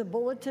to the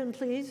bulletin,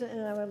 please,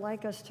 and I would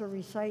like us to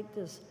recite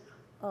this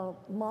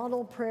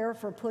model prayer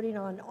for putting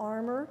on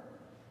armor.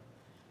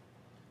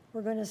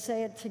 We're going to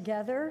say it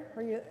together.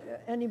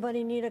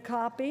 Anybody need a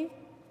copy?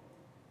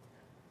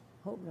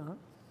 Hope not.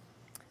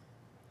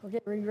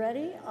 Okay, are you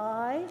ready?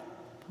 I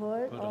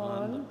put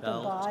on the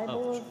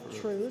Bible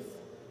of truth.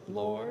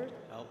 Lord,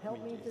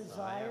 help me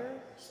desire,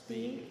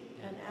 speak,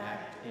 and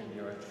act in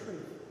your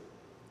truth.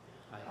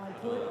 I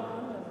put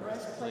on the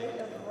breastplate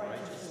of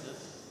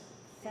righteousness.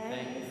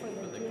 Thank you for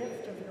the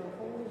gift of your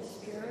Holy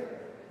Spirit,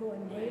 who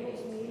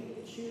enables me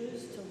to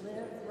choose to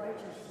live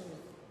righteously.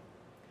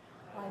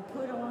 I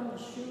put on the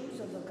shoes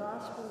of the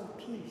gospel of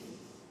peace.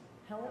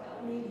 Help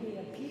me be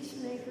a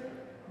peacemaker,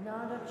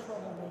 not a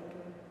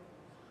troublemaker.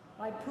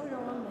 I put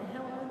on the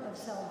helmet of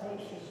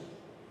salvation.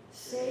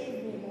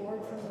 Save me,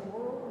 Lord, from the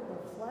world,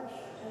 the flesh,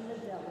 and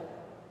the devil.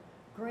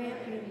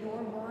 Grant me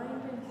your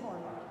mind and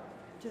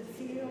heart to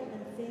feel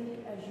and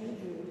think as you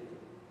do.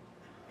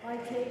 I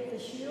take the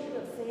shield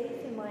of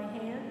faith in my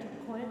hand to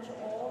quench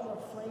all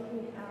the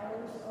flaming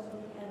arrows of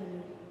the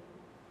enemy.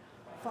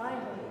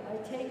 Finally, I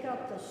take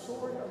up the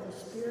sword of the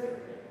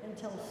Spirit and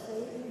tell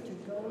Satan to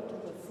go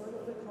to the foot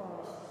of the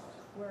cross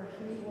where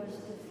he was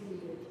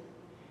defeated.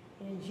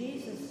 In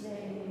Jesus'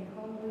 name, we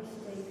humbly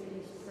state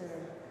this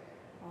prayer.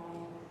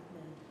 Amen.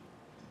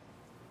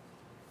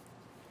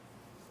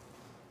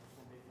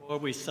 Before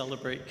we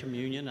celebrate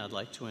communion, I'd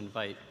like to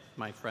invite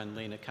my friend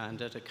Lena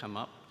Kanda to come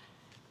up,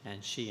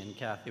 and she and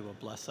Kathy will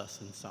bless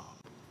us in song.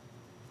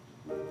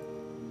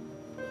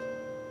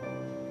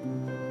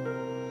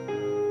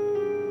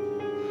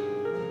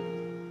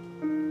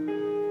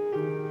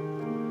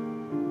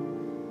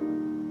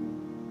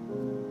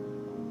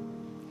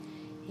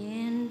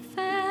 In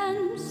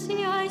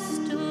fancy I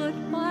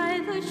stood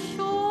by the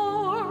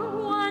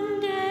shore one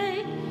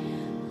day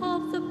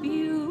of the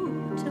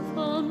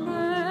beautiful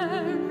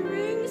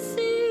murmuring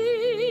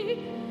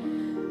sea.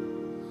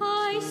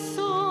 I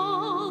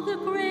saw the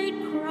great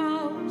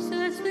crowds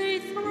as they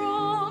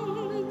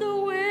thronged the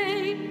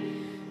way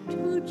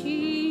to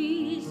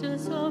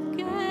Jesus of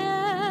Galilee.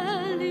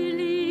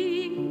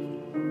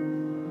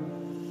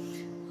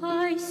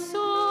 I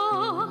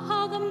saw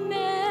how the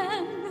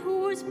man who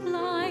was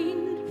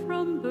blind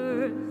from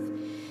birth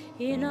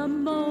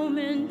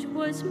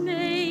was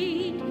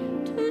made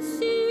to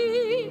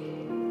see.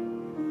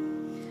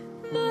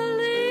 The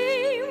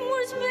lame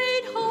was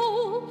made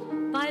whole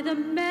by the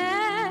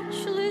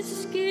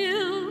matchless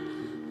skill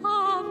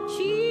of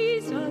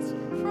Jesus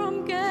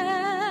from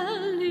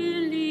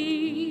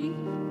Galilee.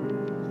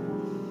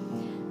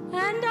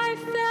 And I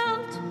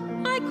felt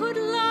I could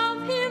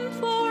love him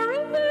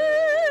forever,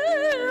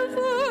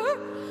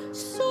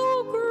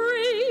 so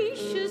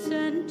gracious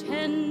and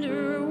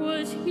tender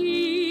was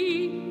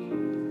he.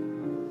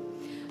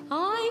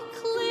 I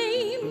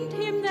claimed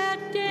him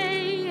that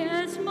day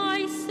as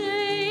my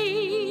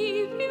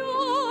Savior,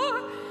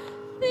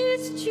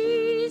 this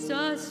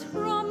Jesus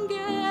from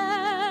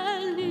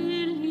Galilee.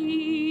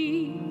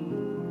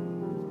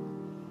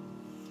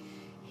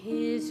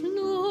 His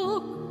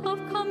look of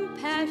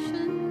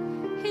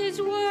compassion,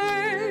 his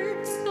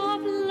words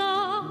of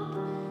love,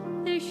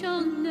 they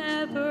shall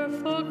never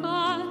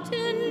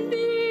forgotten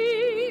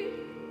be.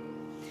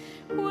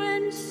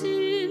 When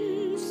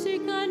sin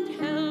sick and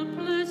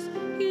helpless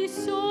he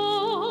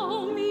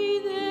saw me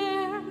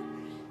there,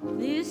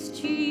 this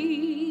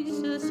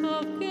Jesus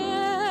of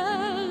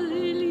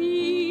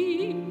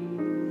Galilee.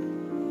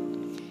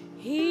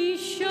 He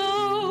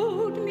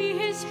showed me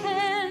his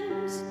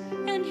hands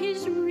and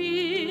his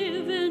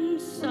riven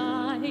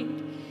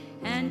side,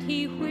 and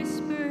he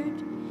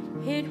whispered,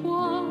 it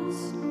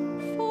was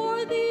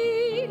for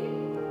thee.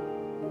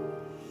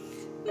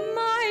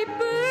 My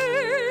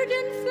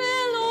burden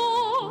fell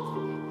off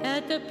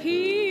at the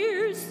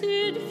pierced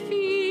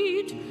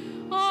feet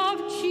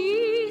of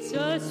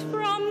Jesus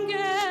from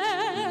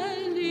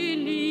Galilee.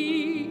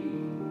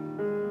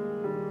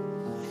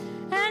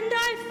 And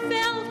I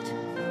felt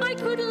I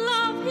could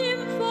love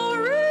him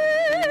forever,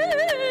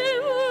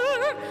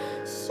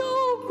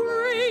 so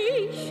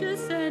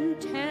gracious and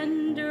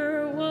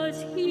tender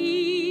was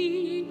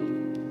he.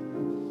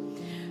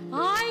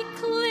 I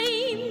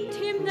claimed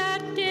him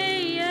that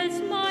day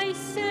as my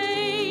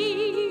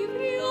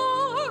Savior,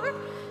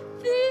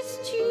 this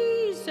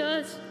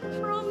Jesus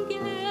from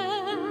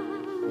Galilee.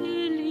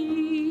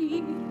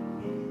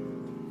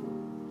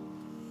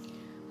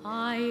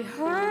 I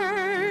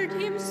heard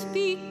him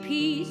speak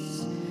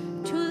peace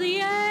to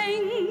the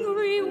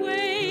angry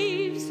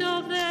waves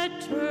of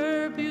that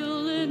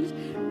turbulent,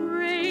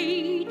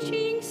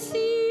 raging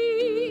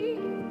sea.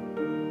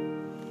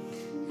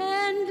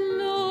 And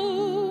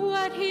lo,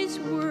 at his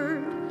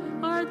word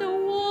are the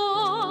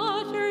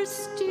waters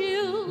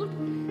stilled,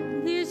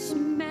 this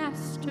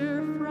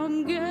Master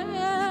from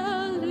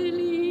Galilee.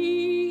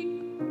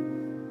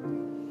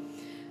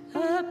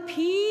 A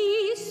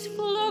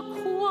peaceful, a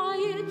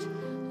quiet,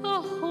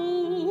 a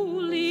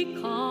holy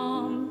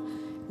calm,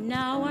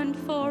 now and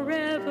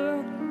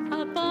forever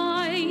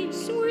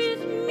abides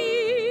with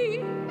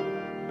me.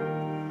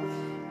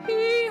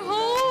 He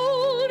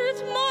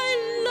holdeth my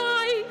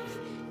life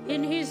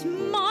in his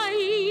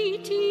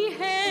mighty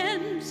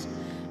hands,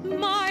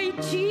 my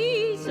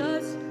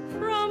Jesus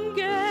from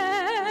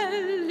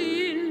Galilee.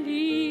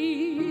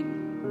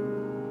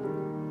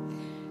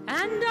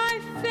 And I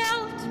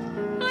felt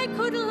I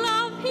could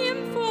love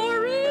him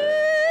forever,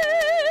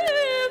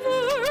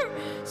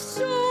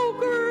 so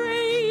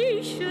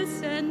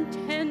gracious and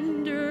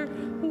tender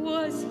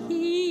was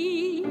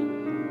he.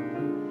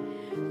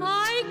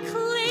 I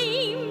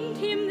claimed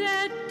him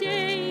that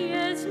day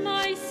as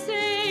my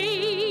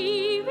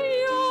Savior,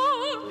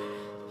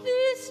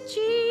 this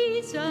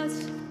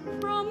Jesus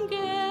from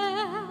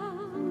Galilee.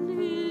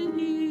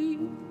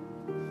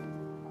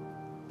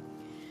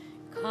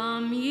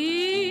 Come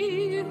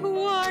ye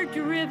who are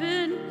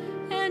driven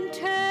and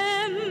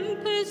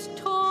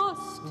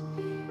tempest-tossed,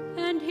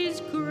 and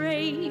his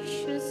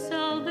gracious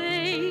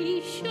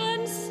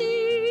salvation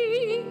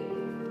see.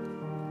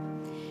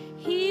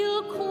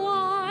 He'll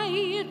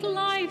quiet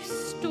life's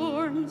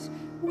storms,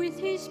 with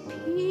his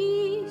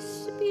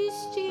peace be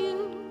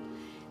still,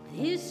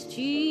 this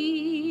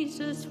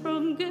Jesus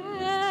from Galilee.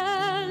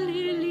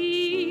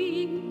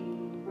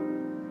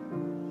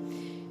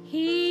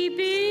 He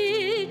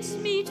bids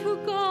me to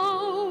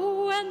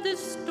go and the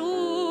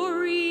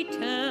story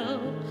tell,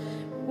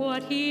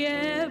 what he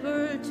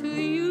ever to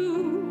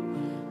you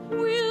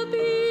will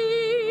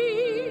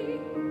be.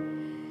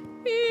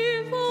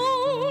 If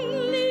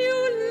only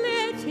you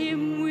let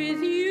him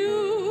with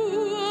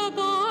you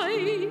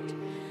abide,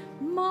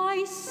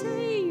 my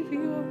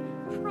Savior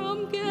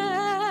from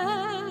Galilee.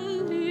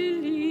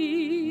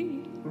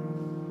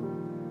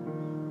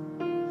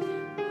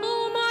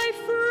 Oh, my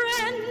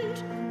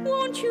friend,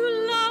 won't you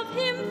love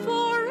him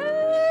forever?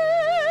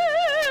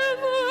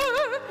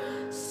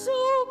 So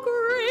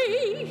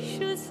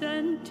gracious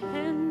and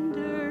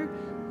tender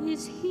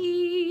is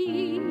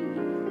he.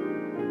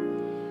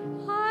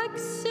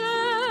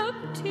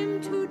 Accept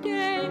him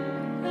today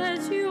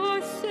as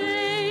your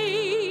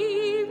Savior,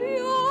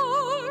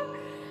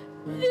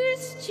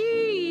 this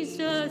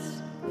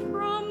Jesus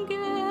from Galilee.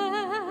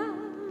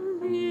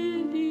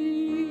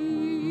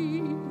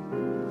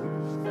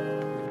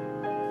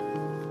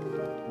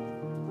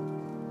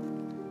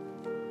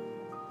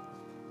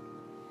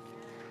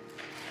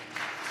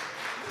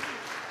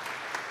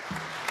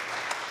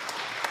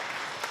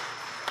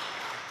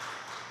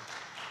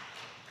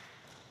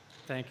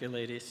 Thank you,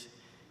 ladies.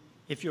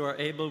 If you are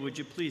able, would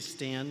you please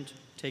stand,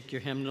 take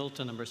your hymnal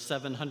to number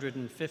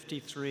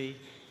 753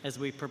 as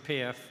we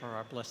prepare for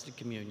our Blessed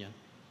Communion.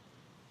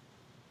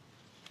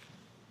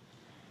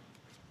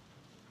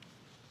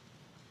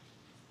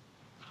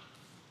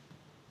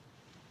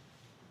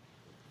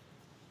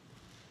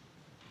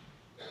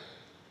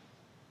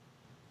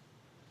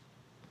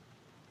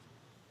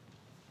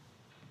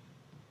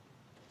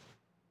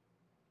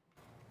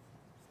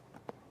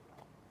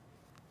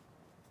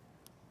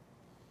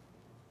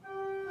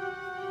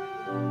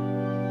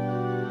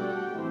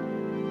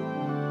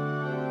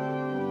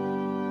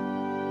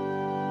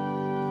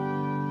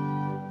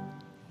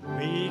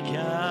 We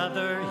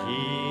gather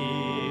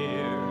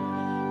here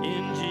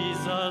in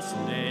Jesus'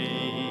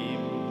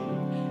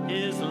 name.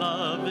 His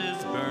love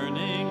is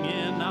burning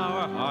in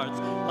our hearts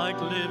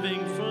like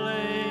living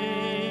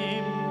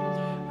flame.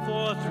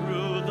 For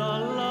through the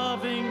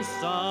loving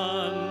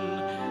Son,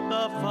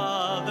 the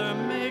Father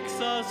makes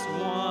us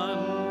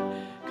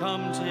one.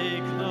 Come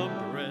take the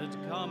bread,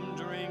 come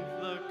drink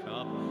the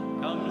cup,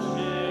 come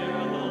share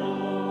the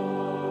Lord.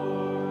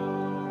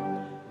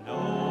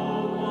 No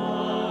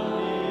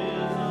one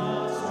is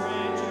a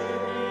stranger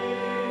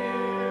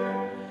here.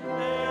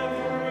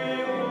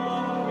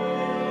 Everyone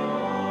belongs.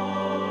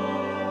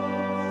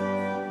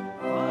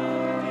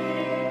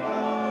 Finding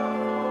our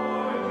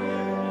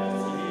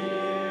forgiveness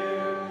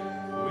here,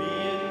 we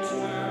in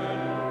turn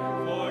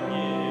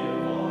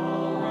forgive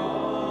all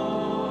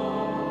wrongs.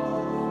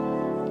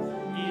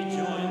 He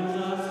joins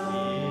us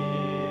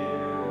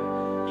here.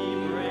 He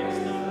breaks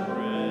the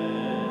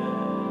bread.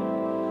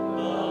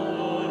 The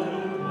Lord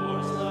who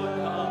pours the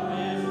cup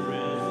is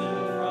risen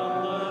from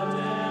the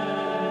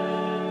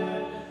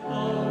dead.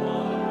 The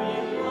one we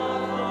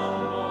love the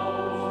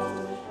most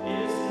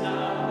is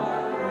now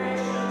our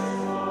gracious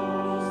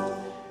host.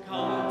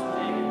 Come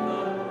take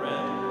the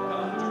bread,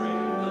 come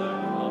drink the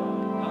cup,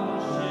 come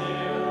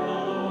share the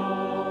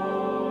Lord.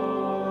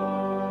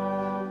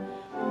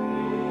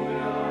 We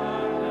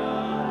are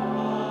now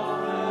a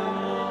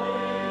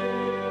family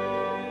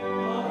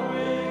of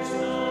which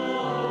the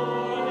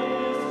Lord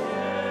is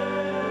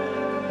head.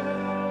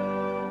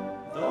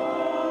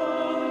 Though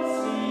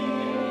unseen,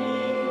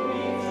 He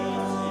meets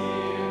us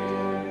here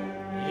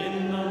in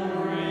the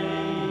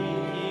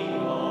breaking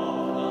of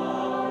the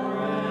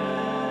bread.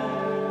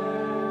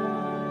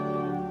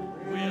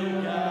 We'll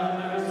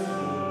gather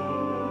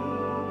soon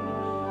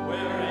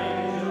where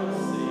angels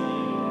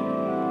sing.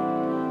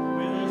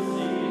 We'll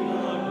see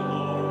the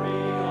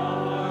glory of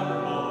our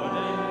Lord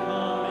and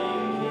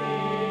coming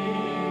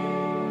King.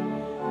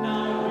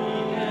 Now we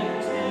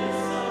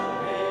anticipate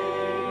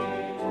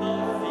the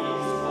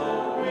feast for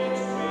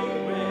which we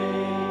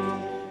wait.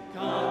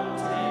 Come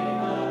take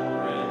the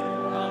bread,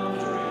 come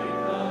drink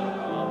the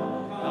cup,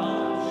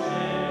 come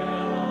share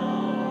the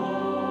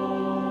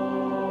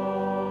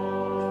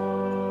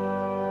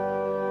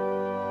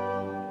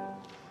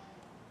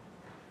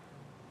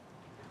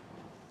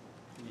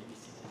You may be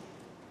seated.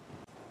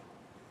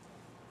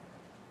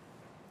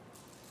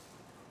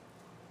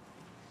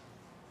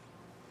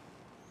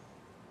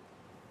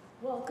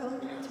 Welcome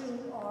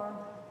to our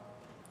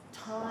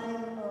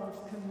time of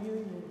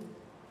communion.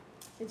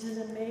 It's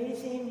an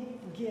amazing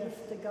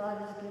gift that God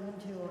has given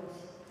to us.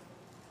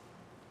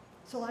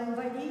 So I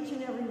invite each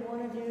and every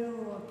one of you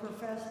who have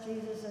professed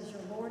Jesus as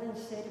your Lord and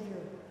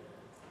Savior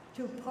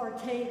to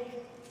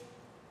partake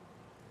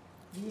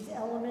these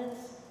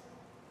elements.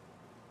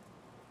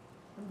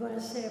 I'm going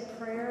to say a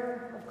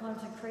prayer of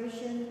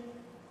consecration.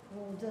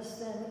 We'll just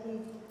then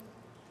eat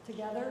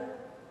together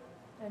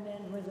and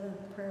end with a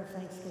prayer of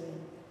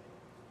thanksgiving.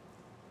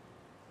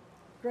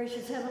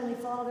 Gracious Heavenly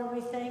Father, we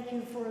thank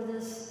you for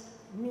this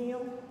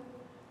meal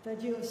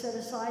that you have set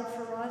aside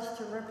for us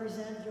to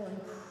represent your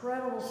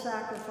incredible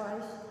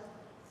sacrifice.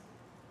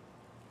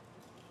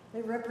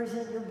 They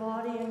represent your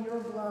body and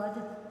your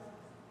blood,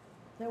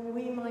 that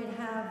we might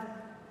have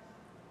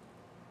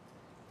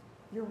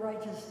your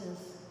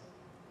righteousness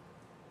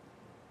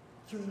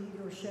through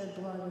your shed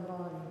blood and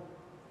body.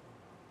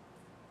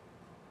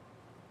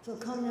 So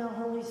come now,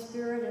 Holy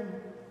Spirit,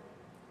 and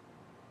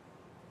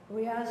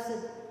we ask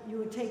that you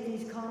would take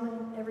these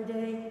common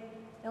everyday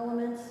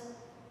elements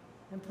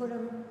and put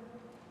them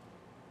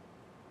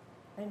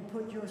and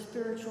put your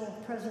spiritual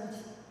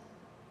presence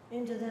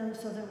into them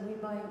so that we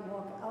might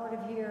walk out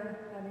of here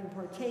having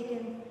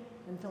partaken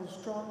and feel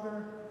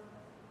stronger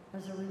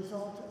as a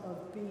result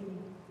of being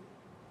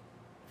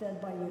fed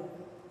by you.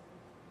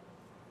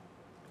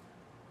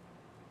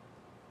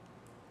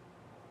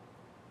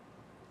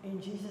 In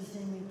Jesus'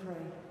 name we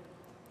pray.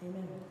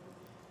 Amen.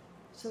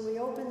 So we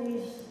open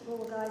these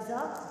little guys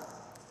up.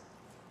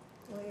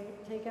 We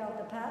take out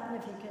the paten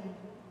if you can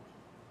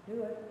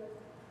do it.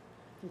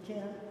 If you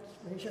can't,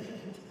 raise your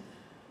hand.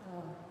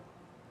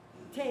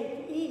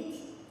 Take,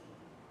 eat,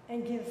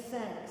 and give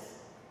thanks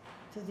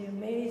to the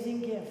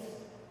amazing gift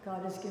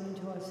God has given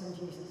to us in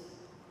Jesus.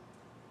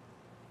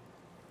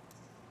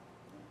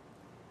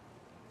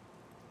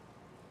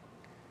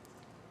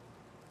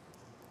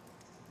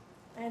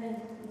 And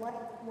in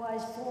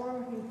likewise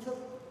form, he took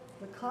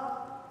The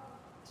cup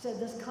said,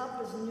 "This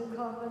cup is the new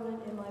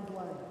covenant in my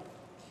blood,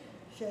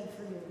 shed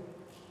for you.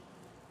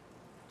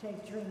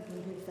 Take, drink,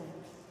 and give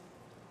thanks."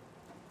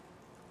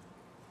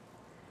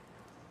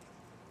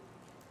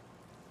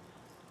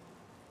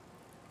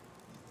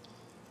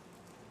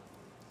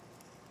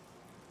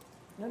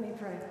 Let me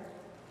pray.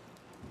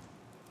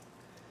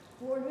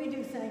 Lord, we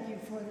do thank you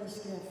for this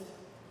gift.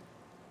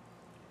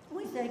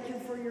 We thank you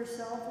for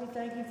yourself. We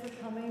thank you for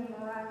coming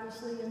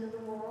miraculously into the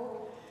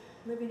world,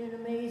 living an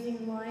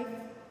amazing life,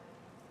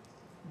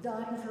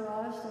 dying for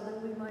us so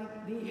that we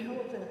might be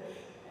able to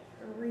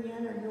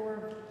re-enter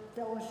your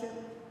fellowship.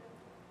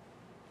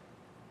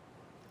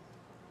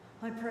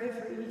 I pray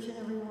for each and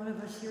every one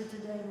of us here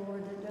today,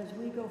 Lord, that as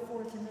we go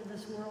forth into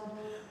this world,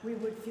 we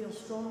would feel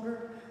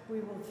stronger, we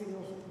will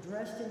feel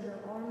dressed in your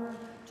armor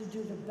to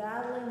do the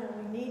battling that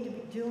we need to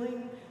be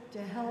doing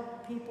to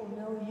help people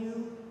know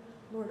you.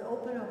 Lord,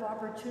 open up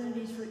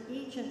opportunities for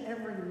each and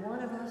every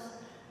one of us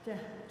to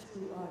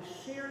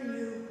share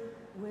you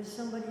with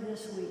somebody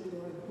this week,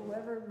 Lord,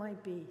 whoever it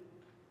might be.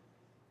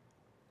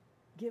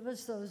 Give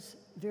us those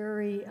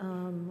very,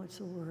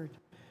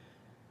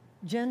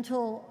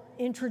 gentle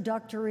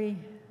introductory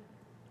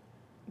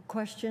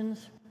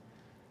questions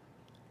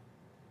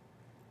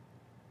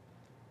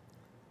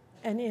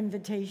and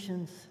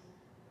invitations.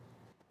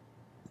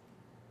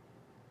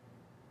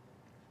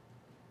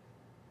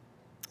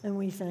 And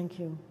we thank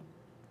you.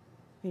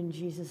 In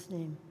Jesus'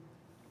 name,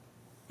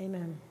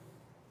 amen.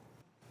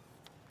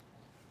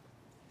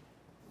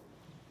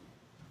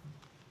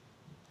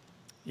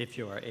 If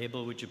you are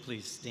able, would you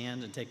please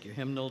stand and take your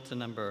hymnal to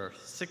number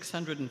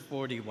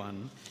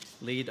 641,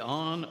 Lead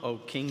On, O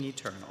King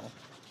Eternal.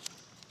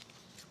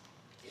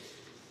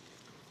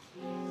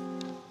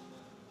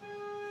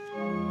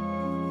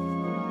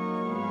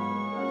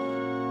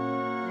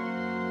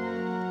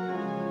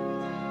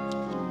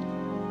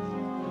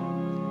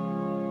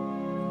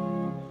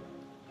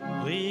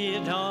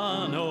 Lead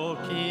on, O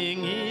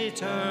King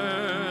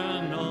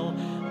eternal,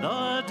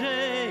 the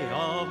day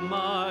of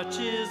March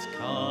is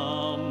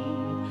come.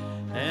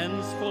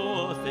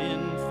 Henceforth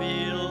in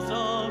fields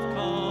of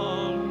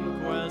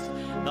conquest,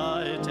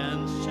 thy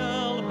tents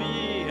shall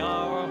be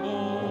our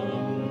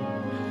home.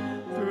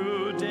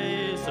 Through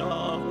days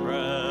of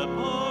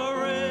preparation,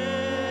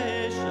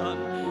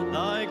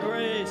 thy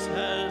grace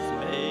has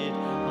made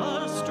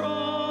us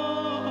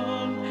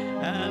strong,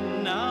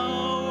 and now,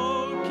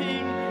 O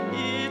King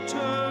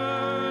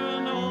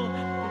eternal,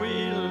 we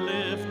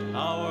lift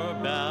our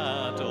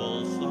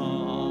battle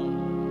song.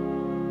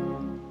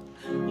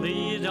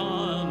 Lead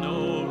on,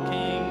 O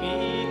King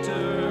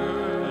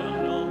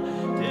eternal,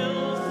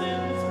 till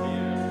sin's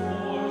fierce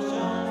war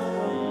shall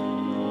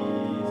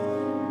cease,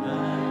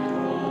 and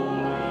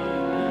holiness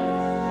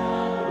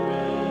shall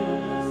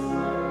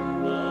whisper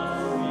the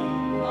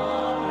sweet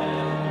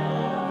amen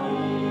of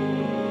peace.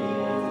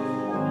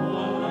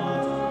 For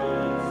not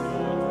with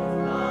swords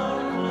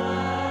loud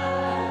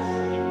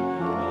clashing,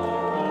 nor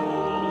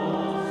roll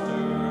of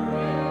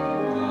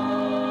stirring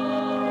drums,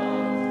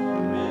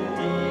 with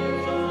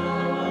deeds of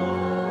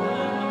love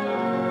and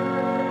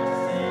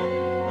mercy,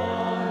 the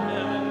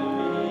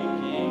heavenly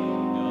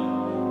kingdom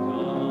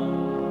come.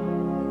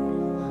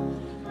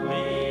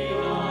 Lead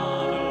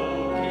on, O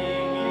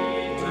King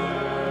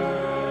eternal,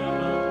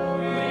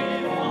 we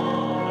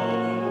follow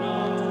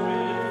not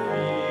with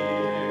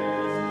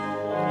fears,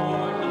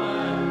 for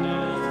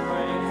gladness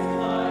breaks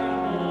like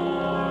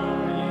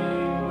morning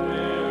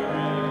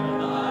where'er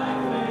thy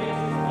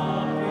face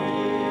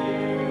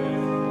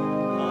appears.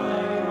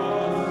 Thy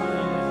cross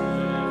is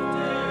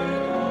lifted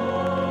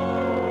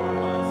o'er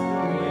us,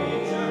 we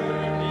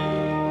journey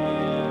in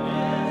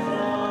its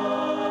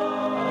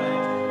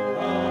light.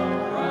 The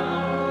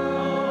crown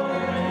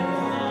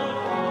awaits the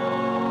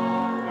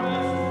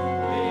conquest.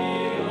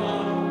 Lead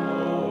on,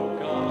 O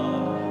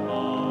God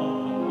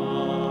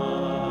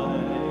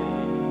Almighty.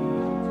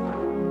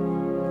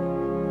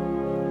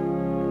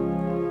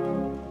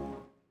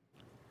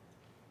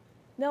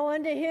 Now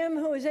unto him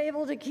who is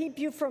able to keep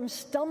you from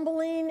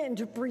stumbling and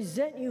to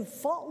present you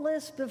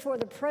faultless before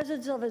the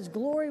presence of his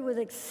glory with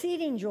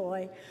exceeding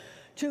joy,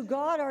 to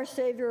God our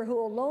Savior, who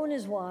alone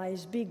is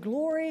wise, be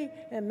glory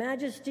and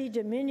majesty,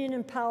 dominion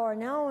and power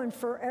now and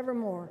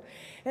forevermore.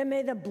 And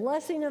may the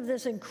blessing of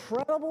this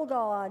incredible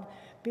God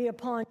be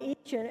upon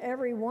each and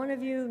every one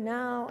of you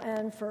now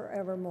and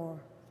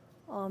forevermore.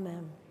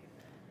 Amen.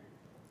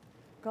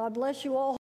 God bless you all.